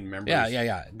 MS-13 members.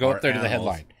 Yeah. Go up there to the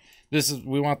headline.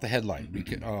 We want the headline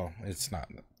because it's not.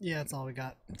 Yeah, that's all we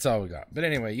got. It's all we got. But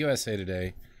anyway, USA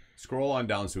Today. Scroll on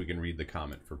down so we can read the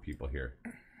comment for people here.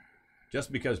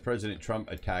 Just because President Trump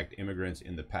attacked immigrants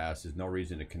in the past is no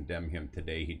reason to condemn him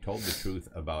today. He told the truth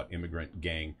about immigrant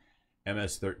gang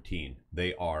MS-13.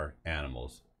 They are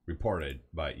animals. Reported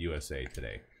by USA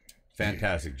Today.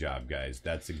 Fantastic job, guys.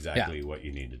 That's exactly what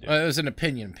you need to do. Well, it was an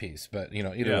opinion piece, but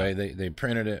either way, they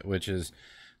printed it, which is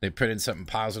they printed something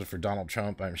positive for Donald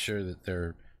Trump. I'm sure that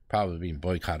they're probably being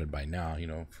boycotted by now,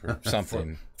 for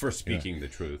something for speaking the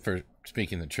truth. For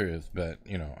speaking the truth, but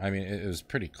I mean, it was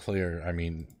pretty clear. I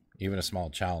mean, even a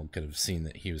small child could have seen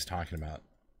that he was talking about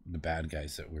the bad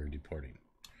guys that we're deporting.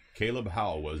 Caleb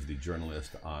Howell was the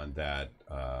journalist on that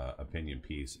opinion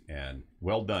piece, and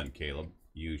well done, Caleb.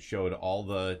 You showed all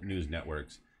the news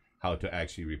networks how to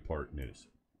actually report news.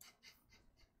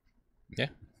 Yeah.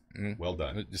 Well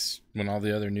done. Just when all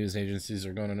the other news agencies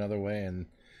are going another way and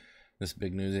this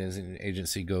big news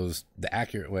agency goes the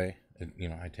accurate way,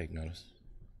 I take notice.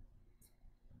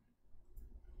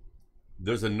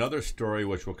 There's another story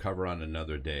which we'll cover on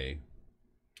another day.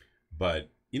 But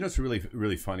what's really,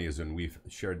 really funny is when we've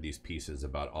shared these pieces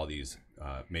about all these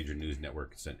major news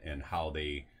networks and how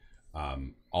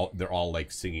they're all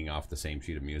like singing off the same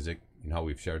sheet of music. You know how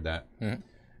we've shared that?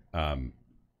 Mm-hmm.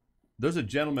 There's a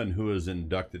gentleman who is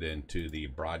inducted into the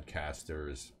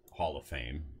Broadcasters Hall of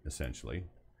Fame, essentially.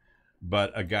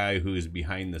 But a guy who is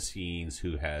behind the scenes,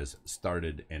 who has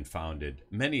started and founded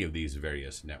many of these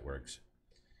various networks.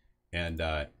 And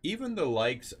even the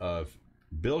likes of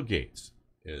Bill Gates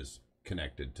is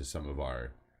connected to some of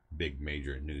our big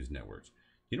major news networks.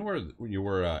 You know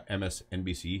where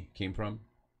MSNBC came from?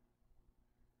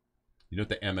 You know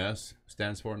what the MS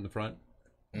stands for in the front?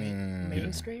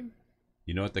 Mainstream?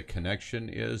 You know what the connection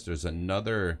is? There's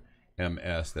another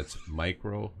MS that's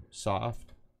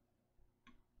Microsoft.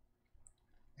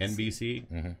 NBC?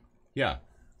 Mm-hmm. Yeah.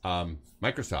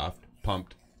 Microsoft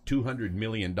pumped $200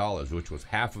 million, which was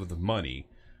half of the money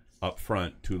up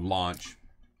front to launch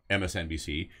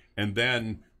MSNBC, and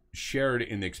then shared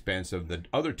in the expense of the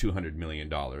other $200 million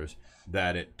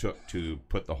that it took to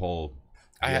put the whole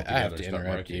I have to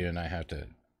interrupt you, and I have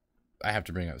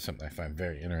to bring up something I find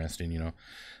very interesting.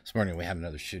 This morning we had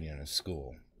another shooting in a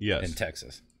school in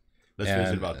Texas. Let's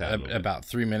visit about that. About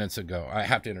 3 minutes ago, I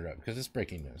have to interrupt because it's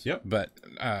breaking news. Yep. But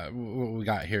what we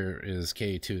got here is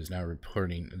KA2 is now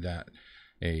reporting that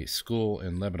a school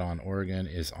in Lebanon, Oregon,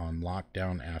 is on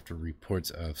lockdown after reports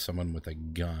of someone with a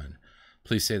gun.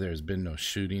 Police say there has been no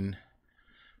shooting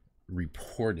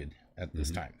reported at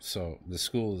this time. So the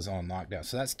school is on lockdown.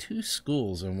 So that's 2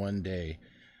 schools in one day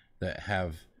that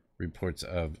have reports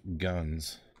of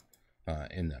guns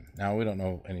in them. Now, we don't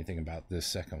know anything about this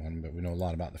second one, but we know a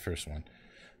lot about the first one.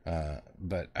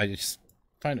 But I just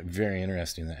find it very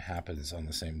interesting that it happens on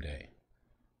the same day.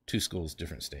 2 schools,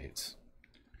 different states.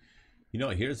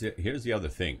 Here's the other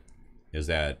thing, is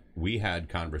that we had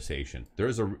conversation.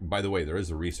 By the way, there is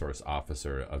a resource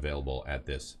officer available at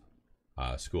this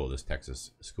school, this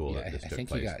Texas school that this took place. I think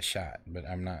he got shot, but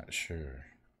I'm not sure.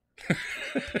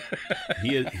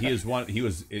 He is one.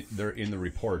 They're in the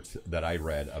reports that I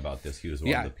read about this. He was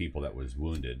one of the people that was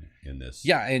wounded in this.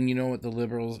 Yeah, and you know what the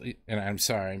liberals, and I'm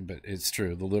sorry, but it's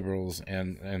true. The liberals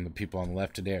and the people on the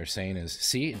left today are saying is,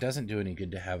 see, it doesn't do any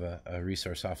good to have a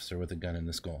resource officer with a gun in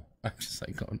the school. I'm just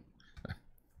like going.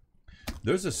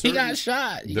 There's a certain, he got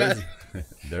shot.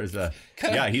 There's a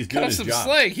he's doing his job.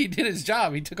 Slack. He did his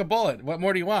job. He took a bullet. What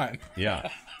more do you want? Yeah,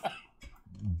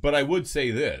 but I would say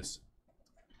this.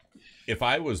 If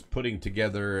I was putting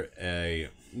together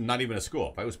not even a school,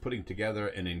 if I was putting together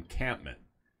an encampment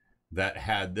that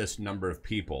had this number of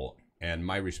people, and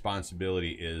my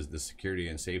responsibility is the security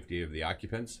and safety of the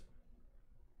occupants,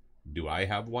 do I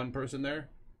have one person there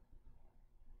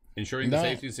ensuring the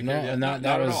safety and security? No, and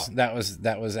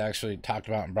that was actually talked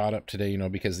about and brought up today.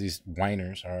 Because these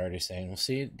whiners are already saying, "Well,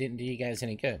 see, it didn't do you guys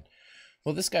any good."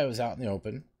 Well, this guy was out in the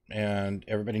open. And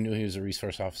everybody knew he was a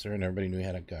resource officer, and everybody knew he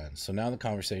had a gun. So now the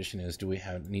conversation is, do we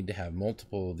need to have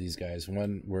multiple of these guys,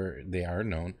 one where they are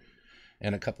known,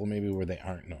 and a couple maybe where they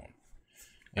aren't known?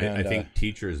 And, I think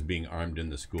teachers being armed in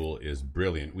the school is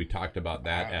brilliant. We talked about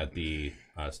that at the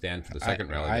Stand for the Second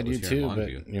rally. I do too,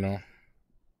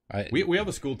 but we have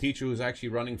a school teacher who's actually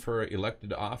running for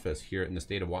elected office here in the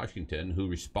state of Washington, who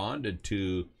responded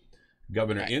to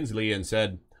Governor Inslee and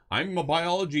said, I'm a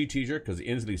biology teacher, because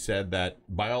Inslee said that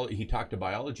he talked to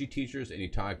biology teachers and he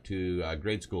talked to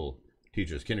grade school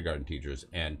teachers, kindergarten teachers,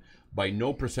 and by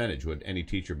no percentage would any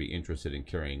teacher be interested in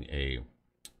carrying a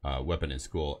weapon in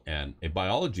school. And a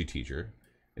biology teacher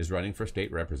is running for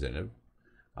state representative.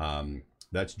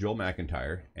 That's Joel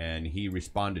McIntyre, and he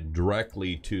responded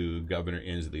directly to Governor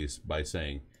Inslee by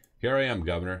saying, "Here I am,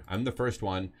 Governor. I'm the first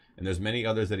one." And there's many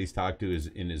others that he's talked to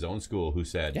in his own school who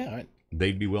said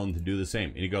they'd be willing to do the same.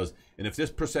 And he goes, and if this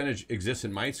percentage exists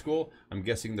in my school, I'm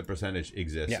guessing the percentage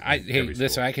exists. Yeah, hey,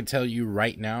 listen, I can tell you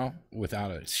right now,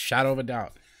 without a shadow of a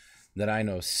doubt, that I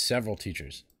know several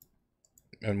teachers.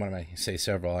 And when I say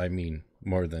several, I mean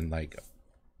more than like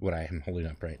what I am holding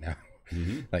up right now.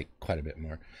 Like quite a bit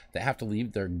more, that have to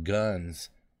leave their guns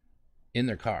in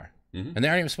their car. And they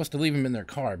aren't even supposed to leave them in their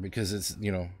car because it's,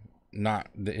 you know, not,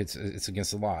 it's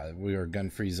against the law. We are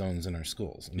gun-free zones in our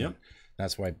schools. And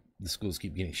that's why the schools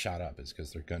keep getting shot up, is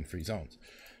because they're gun-free zones.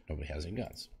 Nobody has any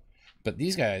guns. But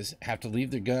these guys have to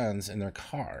leave their guns in their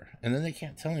car, and then they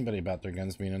can't tell anybody about their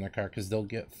guns being in their car because they'll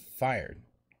get fired.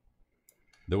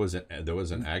 There was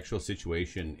an actual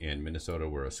situation in Minnesota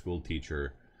where a school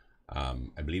teacher,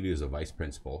 I believe he was a vice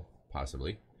principal,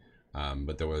 possibly,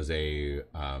 but there was a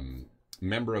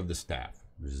member of the staff,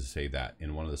 let's just say that,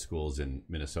 in one of the schools in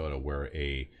Minnesota where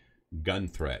a gun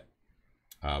threat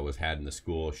was had in the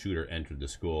school. Shooter entered the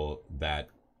school. That,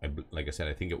 like I said,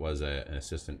 I think it was an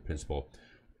assistant principal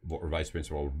or vice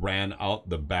principal, ran out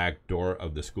the back door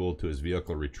of the school to his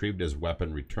vehicle, retrieved his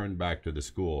weapon, returned back to the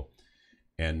school,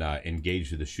 and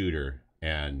engaged the shooter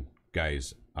and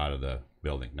guys out of the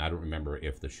building. Now, I don't remember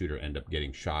if the shooter ended up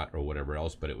getting shot or whatever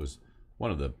else, but it was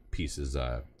one of the pieces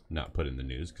not put in the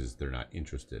news because they're not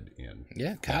interested in.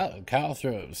 Yeah, Kyle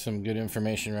threw some good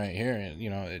information right here, and you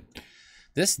know,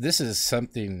 this is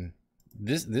something.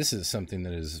 This is something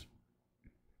that is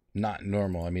not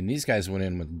normal. I mean, these guys went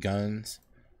in with guns,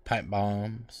 pipe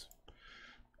bombs,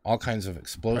 all kinds of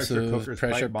explosives,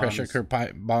 pressure cooker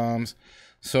pipe bombs.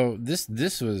 So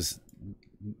this was.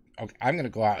 I'm going to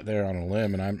go out there on a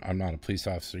limb, and I'm not a police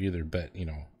officer either, but you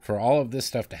know, for all of this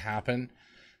stuff to happen,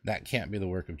 that can't be the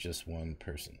work of just one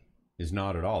person. Is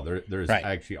not at all. There's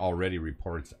actually already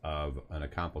reports of an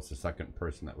accomplice, a second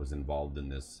person that was involved in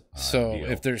this. So deal.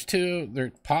 If there's two,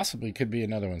 there possibly could be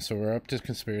another one. So we're up to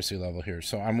conspiracy level here.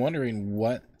 So I'm wondering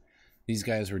what these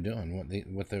guys were doing,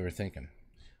 what they were thinking.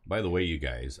 By the way, you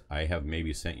guys, I have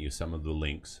maybe sent you some of the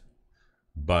links,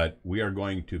 but we are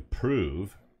going to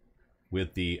prove,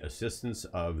 with the assistance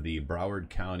of the Broward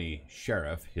County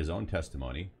Sheriff, his own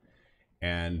testimony,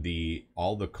 and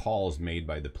all the calls made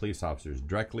by the police officers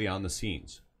directly on the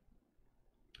scenes,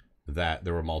 that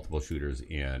there were multiple shooters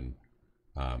in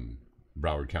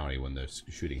Broward County when the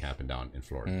shooting happened down in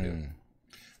Florida too.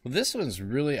 Well, this one's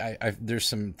really, there's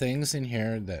some things in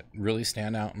here that really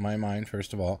stand out in my mind,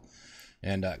 first of all.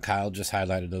 And Kyle just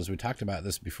highlighted those. We talked about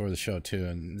this before the show too,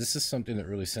 and this is something that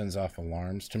really sends off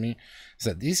alarms to me, is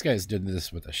that these guys did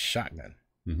this with a shotgun.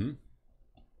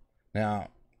 Now,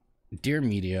 dear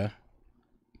media,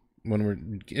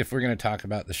 if we're going to talk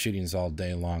about the shootings all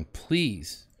day long,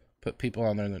 please put people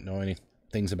on there that know any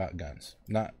things about guns,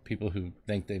 not people who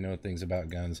think they know things about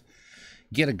guns.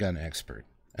 Get a gun expert.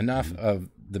 Enough of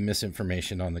the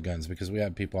misinformation on the guns, because we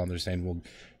have people on there saying, well,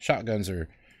 shotguns are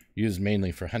used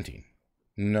mainly for hunting.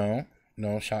 No,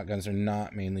 shotguns are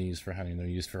not mainly used for hunting. They're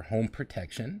used for home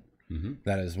protection.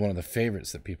 That is one of the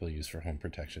favorites that people use for home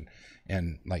protection.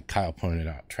 And like Kyle pointed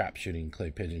out, trap shooting,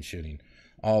 clay pigeon shooting,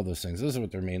 all those things. Those are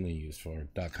what they're mainly used for,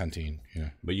 duck hunting. You know.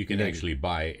 But you can actually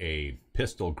buy a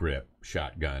pistol grip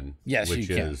shotgun. Yes, which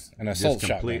you can. Is an assault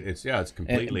shotgun. It's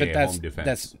completely a home defense.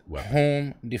 That's weapon.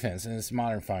 Home defense, and it's a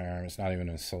modern firearm. It's not even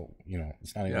an assault. You know,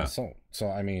 it's not even an assault. So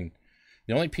I mean,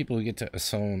 the only people who get to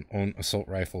own assault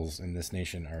rifles in this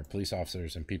nation are police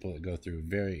officers and people that go through a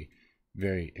very,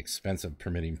 very expensive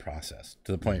permitting process,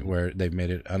 to the point where they've made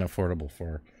it unaffordable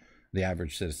for the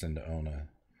average citizen to own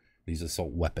these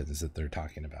assault weapons that they're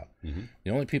talking about.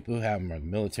 The only people who have them are the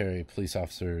military, police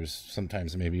officers.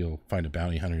 Sometimes maybe you'll find a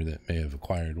bounty hunter that may have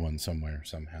acquired one somewhere,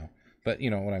 somehow. But you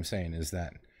know what I'm saying is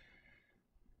that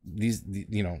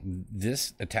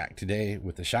this attack today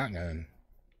with the shotgun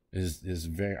is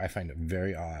very, I find it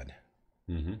very odd.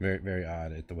 Very, very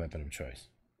odd at the weapon of choice.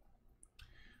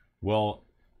 Well,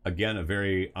 again, a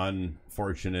very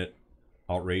unfortunate,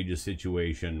 outrageous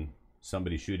situation.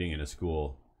 Somebody shooting in a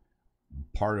school.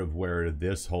 Part of where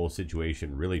this whole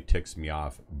situation really ticks me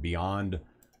off, beyond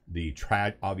the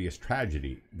obvious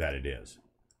tragedy that it is,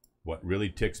 what really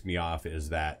ticks me off is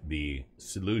that the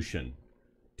solution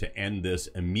to end this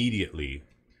immediately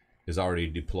is already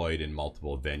deployed in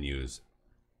multiple venues.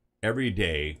 Every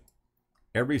day,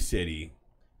 every city,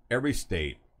 every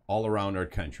state, all around our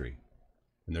country,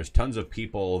 And there's tons of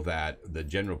people that the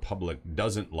general public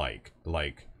doesn't like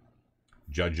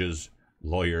judges,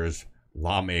 lawyers,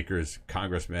 lawmakers,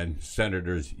 congressmen,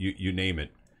 senators, you name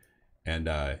it. And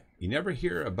you never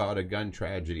hear about a gun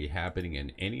tragedy happening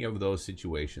in any of those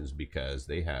situations because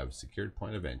they have secured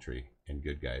point of entry and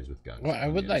good guys with guns. Well, I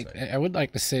would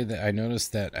like to say that I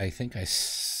noticed that I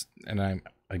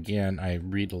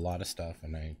read a lot of stuff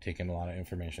and I take in a lot of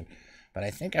information, but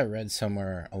I think I read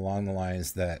somewhere along the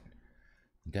lines that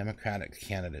Democratic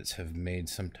candidates have made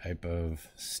some type of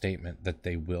statement that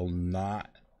they will not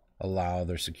allow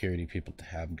their security people to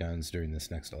have guns during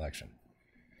this next election.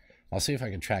 I'll see if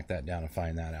I can track that down and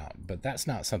find that out. But that's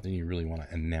not something you really want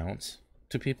to announce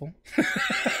to people.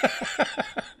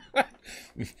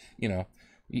 You know,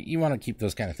 you want to keep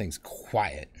those kind of things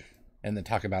quiet and then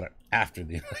talk about it after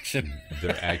the election.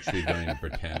 They're actually going to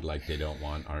pretend like they don't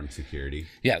want armed security.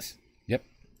 Yes. Yep.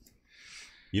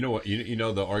 You know what? You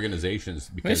know the organizations,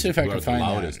 because who are the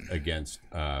loudest against,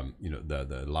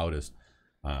 the loudest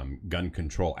gun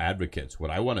control advocates.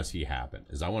 What I want to see happen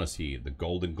is I want to see the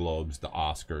Golden Globes, the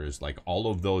Oscars, like all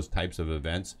of those types of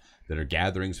events that are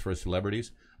gatherings for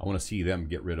celebrities. I want to see them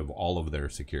get rid of all of their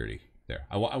security there.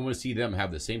 I want to see them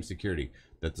have the same security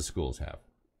that the schools have.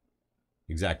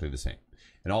 Exactly the same.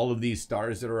 And all of these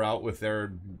stars that are out with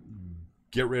their,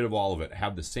 get rid of all of it,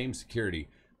 have the same security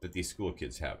that these school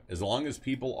kids have. As long as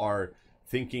people are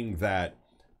thinking that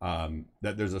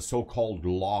that there's a so-called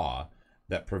law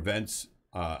that prevents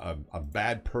a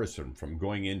bad person from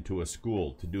going into a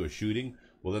school to do a shooting,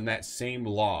 well, then that same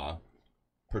law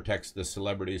protects the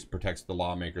celebrities, protects the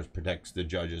lawmakers, protects the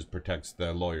judges, protects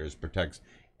the lawyers, protects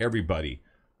everybody.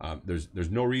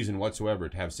 There's no reason whatsoever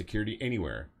to have security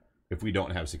anywhere if we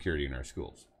don't have security in our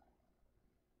schools.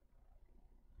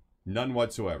 None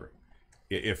whatsoever.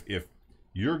 If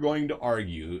you're going to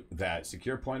argue that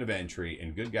secure point of entry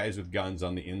and good guys with guns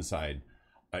on the inside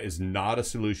is not a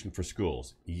solution for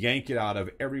schools, yank it out of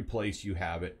every place you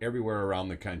have it, everywhere around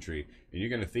the country, and you're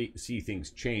going to see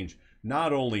things change,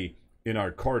 not only in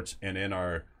our courts and in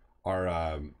our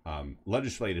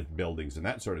legislative buildings and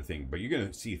that sort of thing, but you're going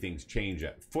to see things change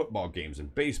at football games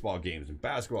and baseball games and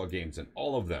basketball games and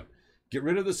all of them. Get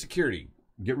rid of the security.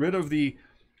 Get rid of the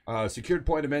secured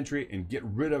point of entry and get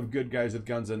rid of good guys with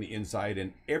guns on the inside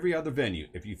and every other venue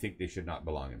if you think they should not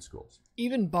belong in schools.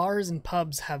 Even bars and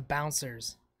pubs have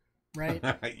bouncers, right?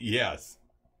 Yes.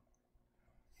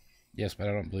 Yes, but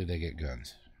I don't believe they get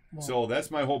guns. Well, so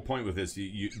that's my whole point with this.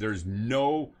 There's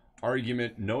no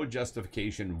argument, no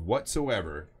justification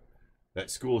whatsoever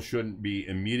that schools shouldn't be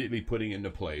immediately putting into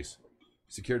place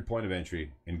secured point of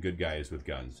entry and good guys with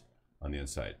guns on the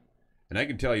inside. And I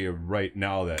can tell you right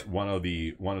now that one of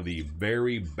the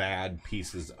very bad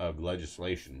pieces of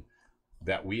legislation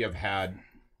that we have had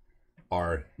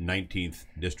our 19th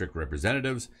district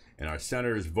representatives and our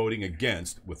senators voting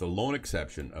against, with the lone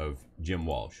exception of Jim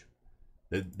Walsh,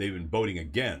 that they've been voting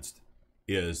against,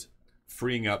 is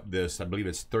freeing up this, I believe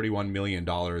it's $31 million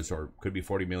or could be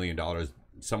 $40 million,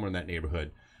 somewhere in that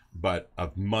neighborhood, but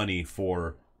of money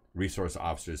for resource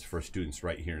officers for students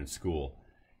right here in school,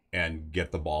 and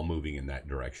get the ball moving in that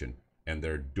direction. And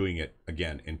they're doing it,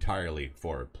 again, entirely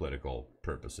for political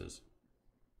purposes.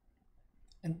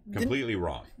 And completely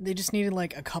wrong. They just needed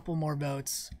like a couple more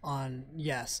votes on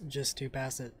yes, just to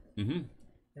pass it. Mm-hmm.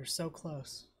 They're so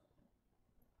close.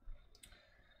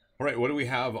 All right, what do we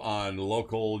have on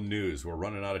local news? We're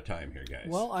running out of time here, guys.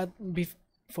 Well,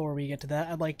 before we get to that,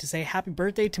 I'd like to say happy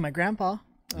birthday to my grandpa.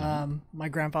 My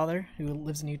grandfather, who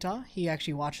lives in Utah, he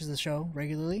actually watches the show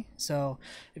regularly. So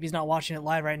if he's not watching it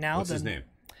live right now, what's his name?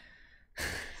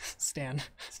 Stan.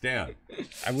 Stan.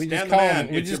 We just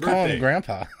call him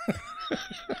Grandpa.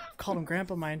 I've called him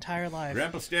Grandpa my entire life.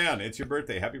 Grandpa Stan, it's your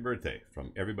birthday. Happy birthday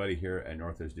from everybody here at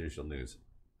Northwest Digital News.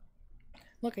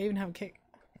 Look, I even have a cake.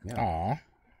 Yeah. Aww.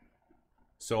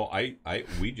 So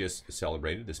we just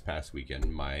celebrated this past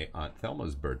weekend my Aunt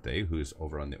Thelma's birthday, who's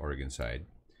over on the Oregon side.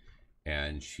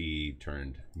 And she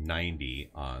turned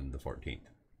 90 on the 14th.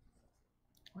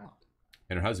 Wow.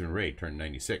 And her husband, Ray, turned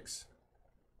 96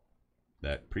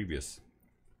 that previous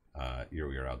year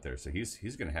we were out there. So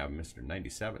he's going to have Mr.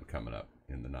 97 coming up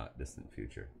in the not distant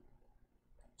future.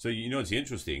 So, you know, what's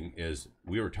interesting is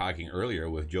we were talking earlier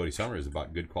with Jody Summers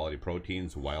about good quality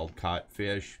proteins, wild-caught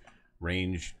fish,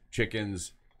 range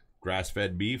chickens,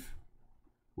 grass-fed beef.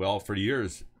 Well, for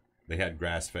years, they had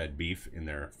grass-fed beef in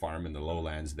their farm in the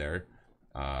lowlands there.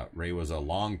 Ray was a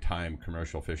long-time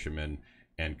commercial fisherman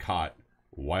and caught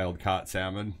wild-caught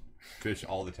salmon fish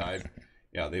all the time.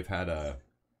 Yeah, they've had a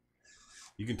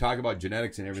You can talk about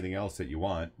genetics and everything else that you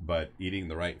want, but eating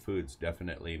the right foods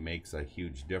definitely makes a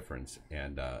huge difference,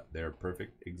 and they're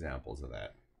perfect examples of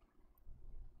that.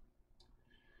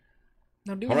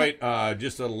 All right,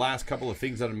 just the last couple of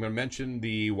things that I'm going to mention.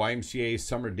 The YMCA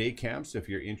summer day camps, if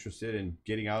you're interested in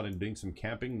getting out and doing some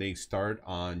camping, they start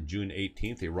on June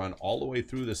 18th. They run all the way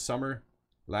through the summer.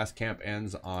 Last camp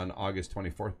ends on August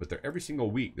 24th, but they're every single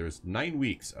week. There's 9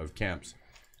 weeks of camps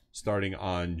starting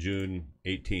on June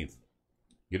 18th.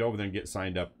 Get over there and get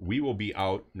signed up. We will be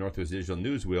out, Northwest Digital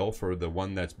News will, for the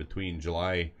one that's between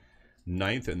July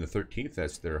 9th and the 13th.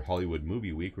 That's their Hollywood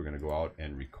Movie Week. We're going to go out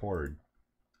and record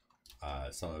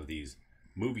some of these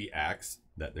movie acts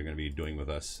that they're going to be doing with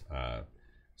us. And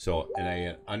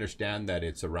I understand that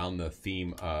it's around the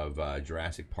theme of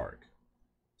Jurassic Park.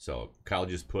 So Kyle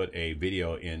just put a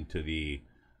video into the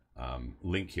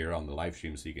link here on the live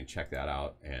stream, so you can check that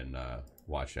out and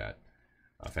watch that.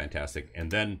 Fantastic.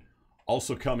 And then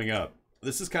also coming up,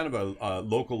 this is kind of a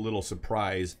local little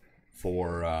surprise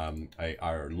for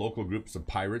our local groups of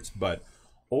pirates, but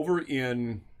over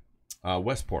in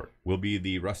Westport will be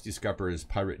the Rusty Scuppers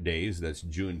Pirate Days. That's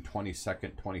June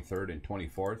 22nd, 23rd, and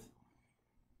 24th.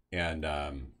 And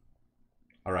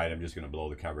all right, I'm just going to blow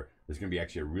the cover. There's going to be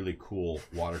actually a really cool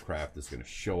watercraft that's going to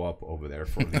show up over there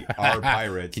for the Our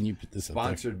Pirates. Can you put this up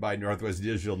sponsored by Northwest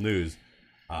Digital News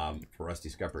for Rusty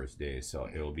Scuppers Day. So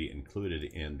it will be included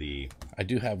in the. I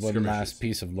do have one last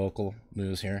piece of local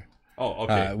news here. Oh,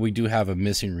 okay. We do have a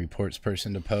missing reports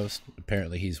person to post.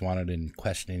 Apparently, he's wanted in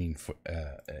questioning for,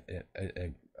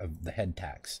 of the head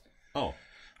tax. Oh.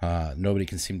 Nobody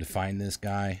can seem to find this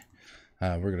guy.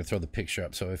 We're going to throw the picture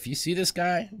up. So if you see this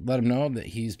guy, let him know that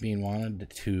he's being wanted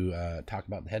to talk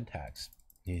about the head tax.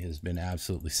 He has been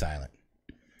absolutely silent.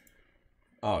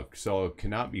 Oh, so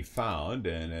cannot be found,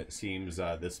 and it seems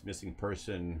this missing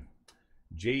person,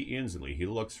 Jay Inslee, he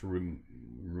looks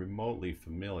remotely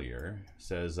familiar,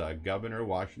 says Governor,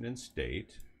 Washington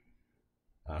State.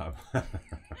 Hey,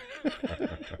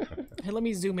 let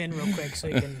me zoom in real quick so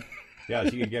you can... Yeah,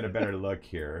 so you can get a better look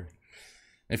here.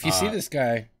 If you see this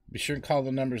guy, be sure to call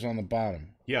the numbers on the bottom.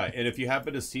 Yeah, and if you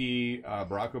happen to see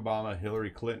Barack Obama, Hillary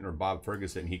Clinton, or Bob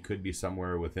Ferguson, he could be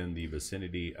somewhere within the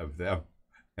vicinity of them.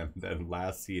 And then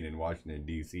last seen in Washington,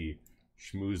 D.C.,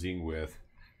 schmoozing with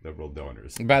liberal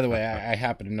donors. By the way, I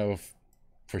happen to know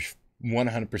for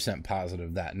 100%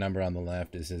 positive that number on the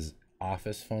left is his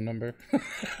office phone number.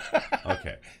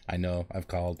 Okay. I know, I've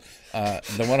called.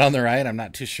 The one on the right, I'm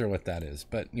not too sure what that is.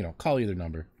 But, you know, call either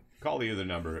number. Call either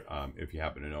number if you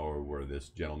happen to know where this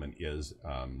gentleman is.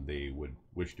 They would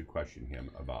wish to question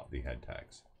him about the head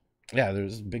tax. Yeah,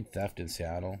 there's a big theft in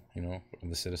Seattle. You know,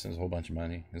 the citizens, a whole bunch of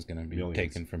money is going to be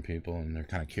taken from people, and they're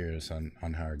kind of curious on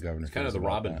how our governor. It's kind of the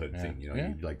Robin Hood thing, you know.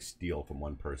 You like steal from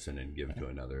one person and give to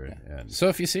another. Yeah. And so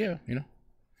if you see him, you know,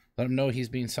 let him know he's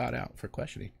being sought out for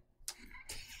questioning.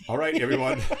 All right,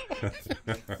 everyone.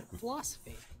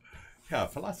 Philosophy. Yeah,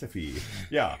 philosophy.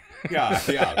 Yeah.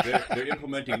 They're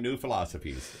implementing new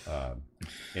philosophies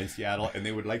in Seattle, and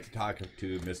they would like to talk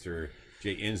to Mr.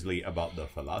 Jay Inslee about the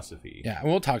philosophy. Yeah, and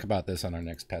we'll talk about this on our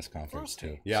next PES conference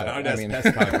too. Yeah, so, our next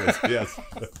PES conference. Yes.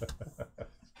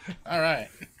 All right.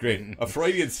 Great. A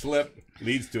Freudian slip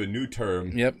leads to a new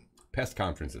term. Yep. PES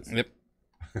conferences. Yep.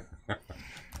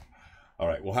 All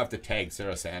right, we'll have to tag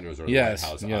Sarah Sanders or the White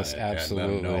House on it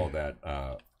absolutely. and let them know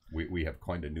that we have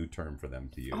coined a new term for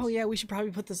them to use. Oh yeah, we should probably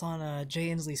put this on Jay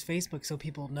Inslee's Facebook so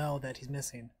people know that he's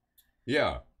missing.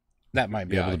 Yeah. That might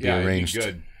be able to be arranged.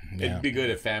 It'd be good. Yeah. It'd be good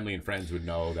if family and friends would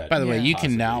know that. By the way, you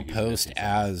can now post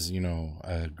as, you know,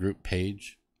 a group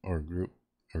page or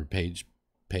page.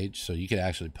 So you could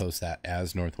actually post that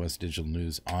as Northwest Digital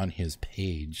News on his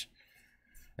page,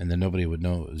 and then nobody would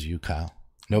know it was you, Kyle.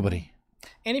 Nobody.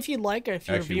 And if you'd like, if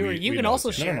you're a viewer, you can also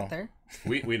share it there.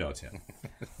 We know it's him.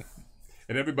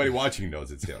 And everybody watching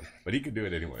knows it's him. But he can do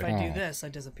it anyway. If I do this, I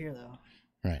disappear, though.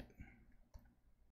 Right.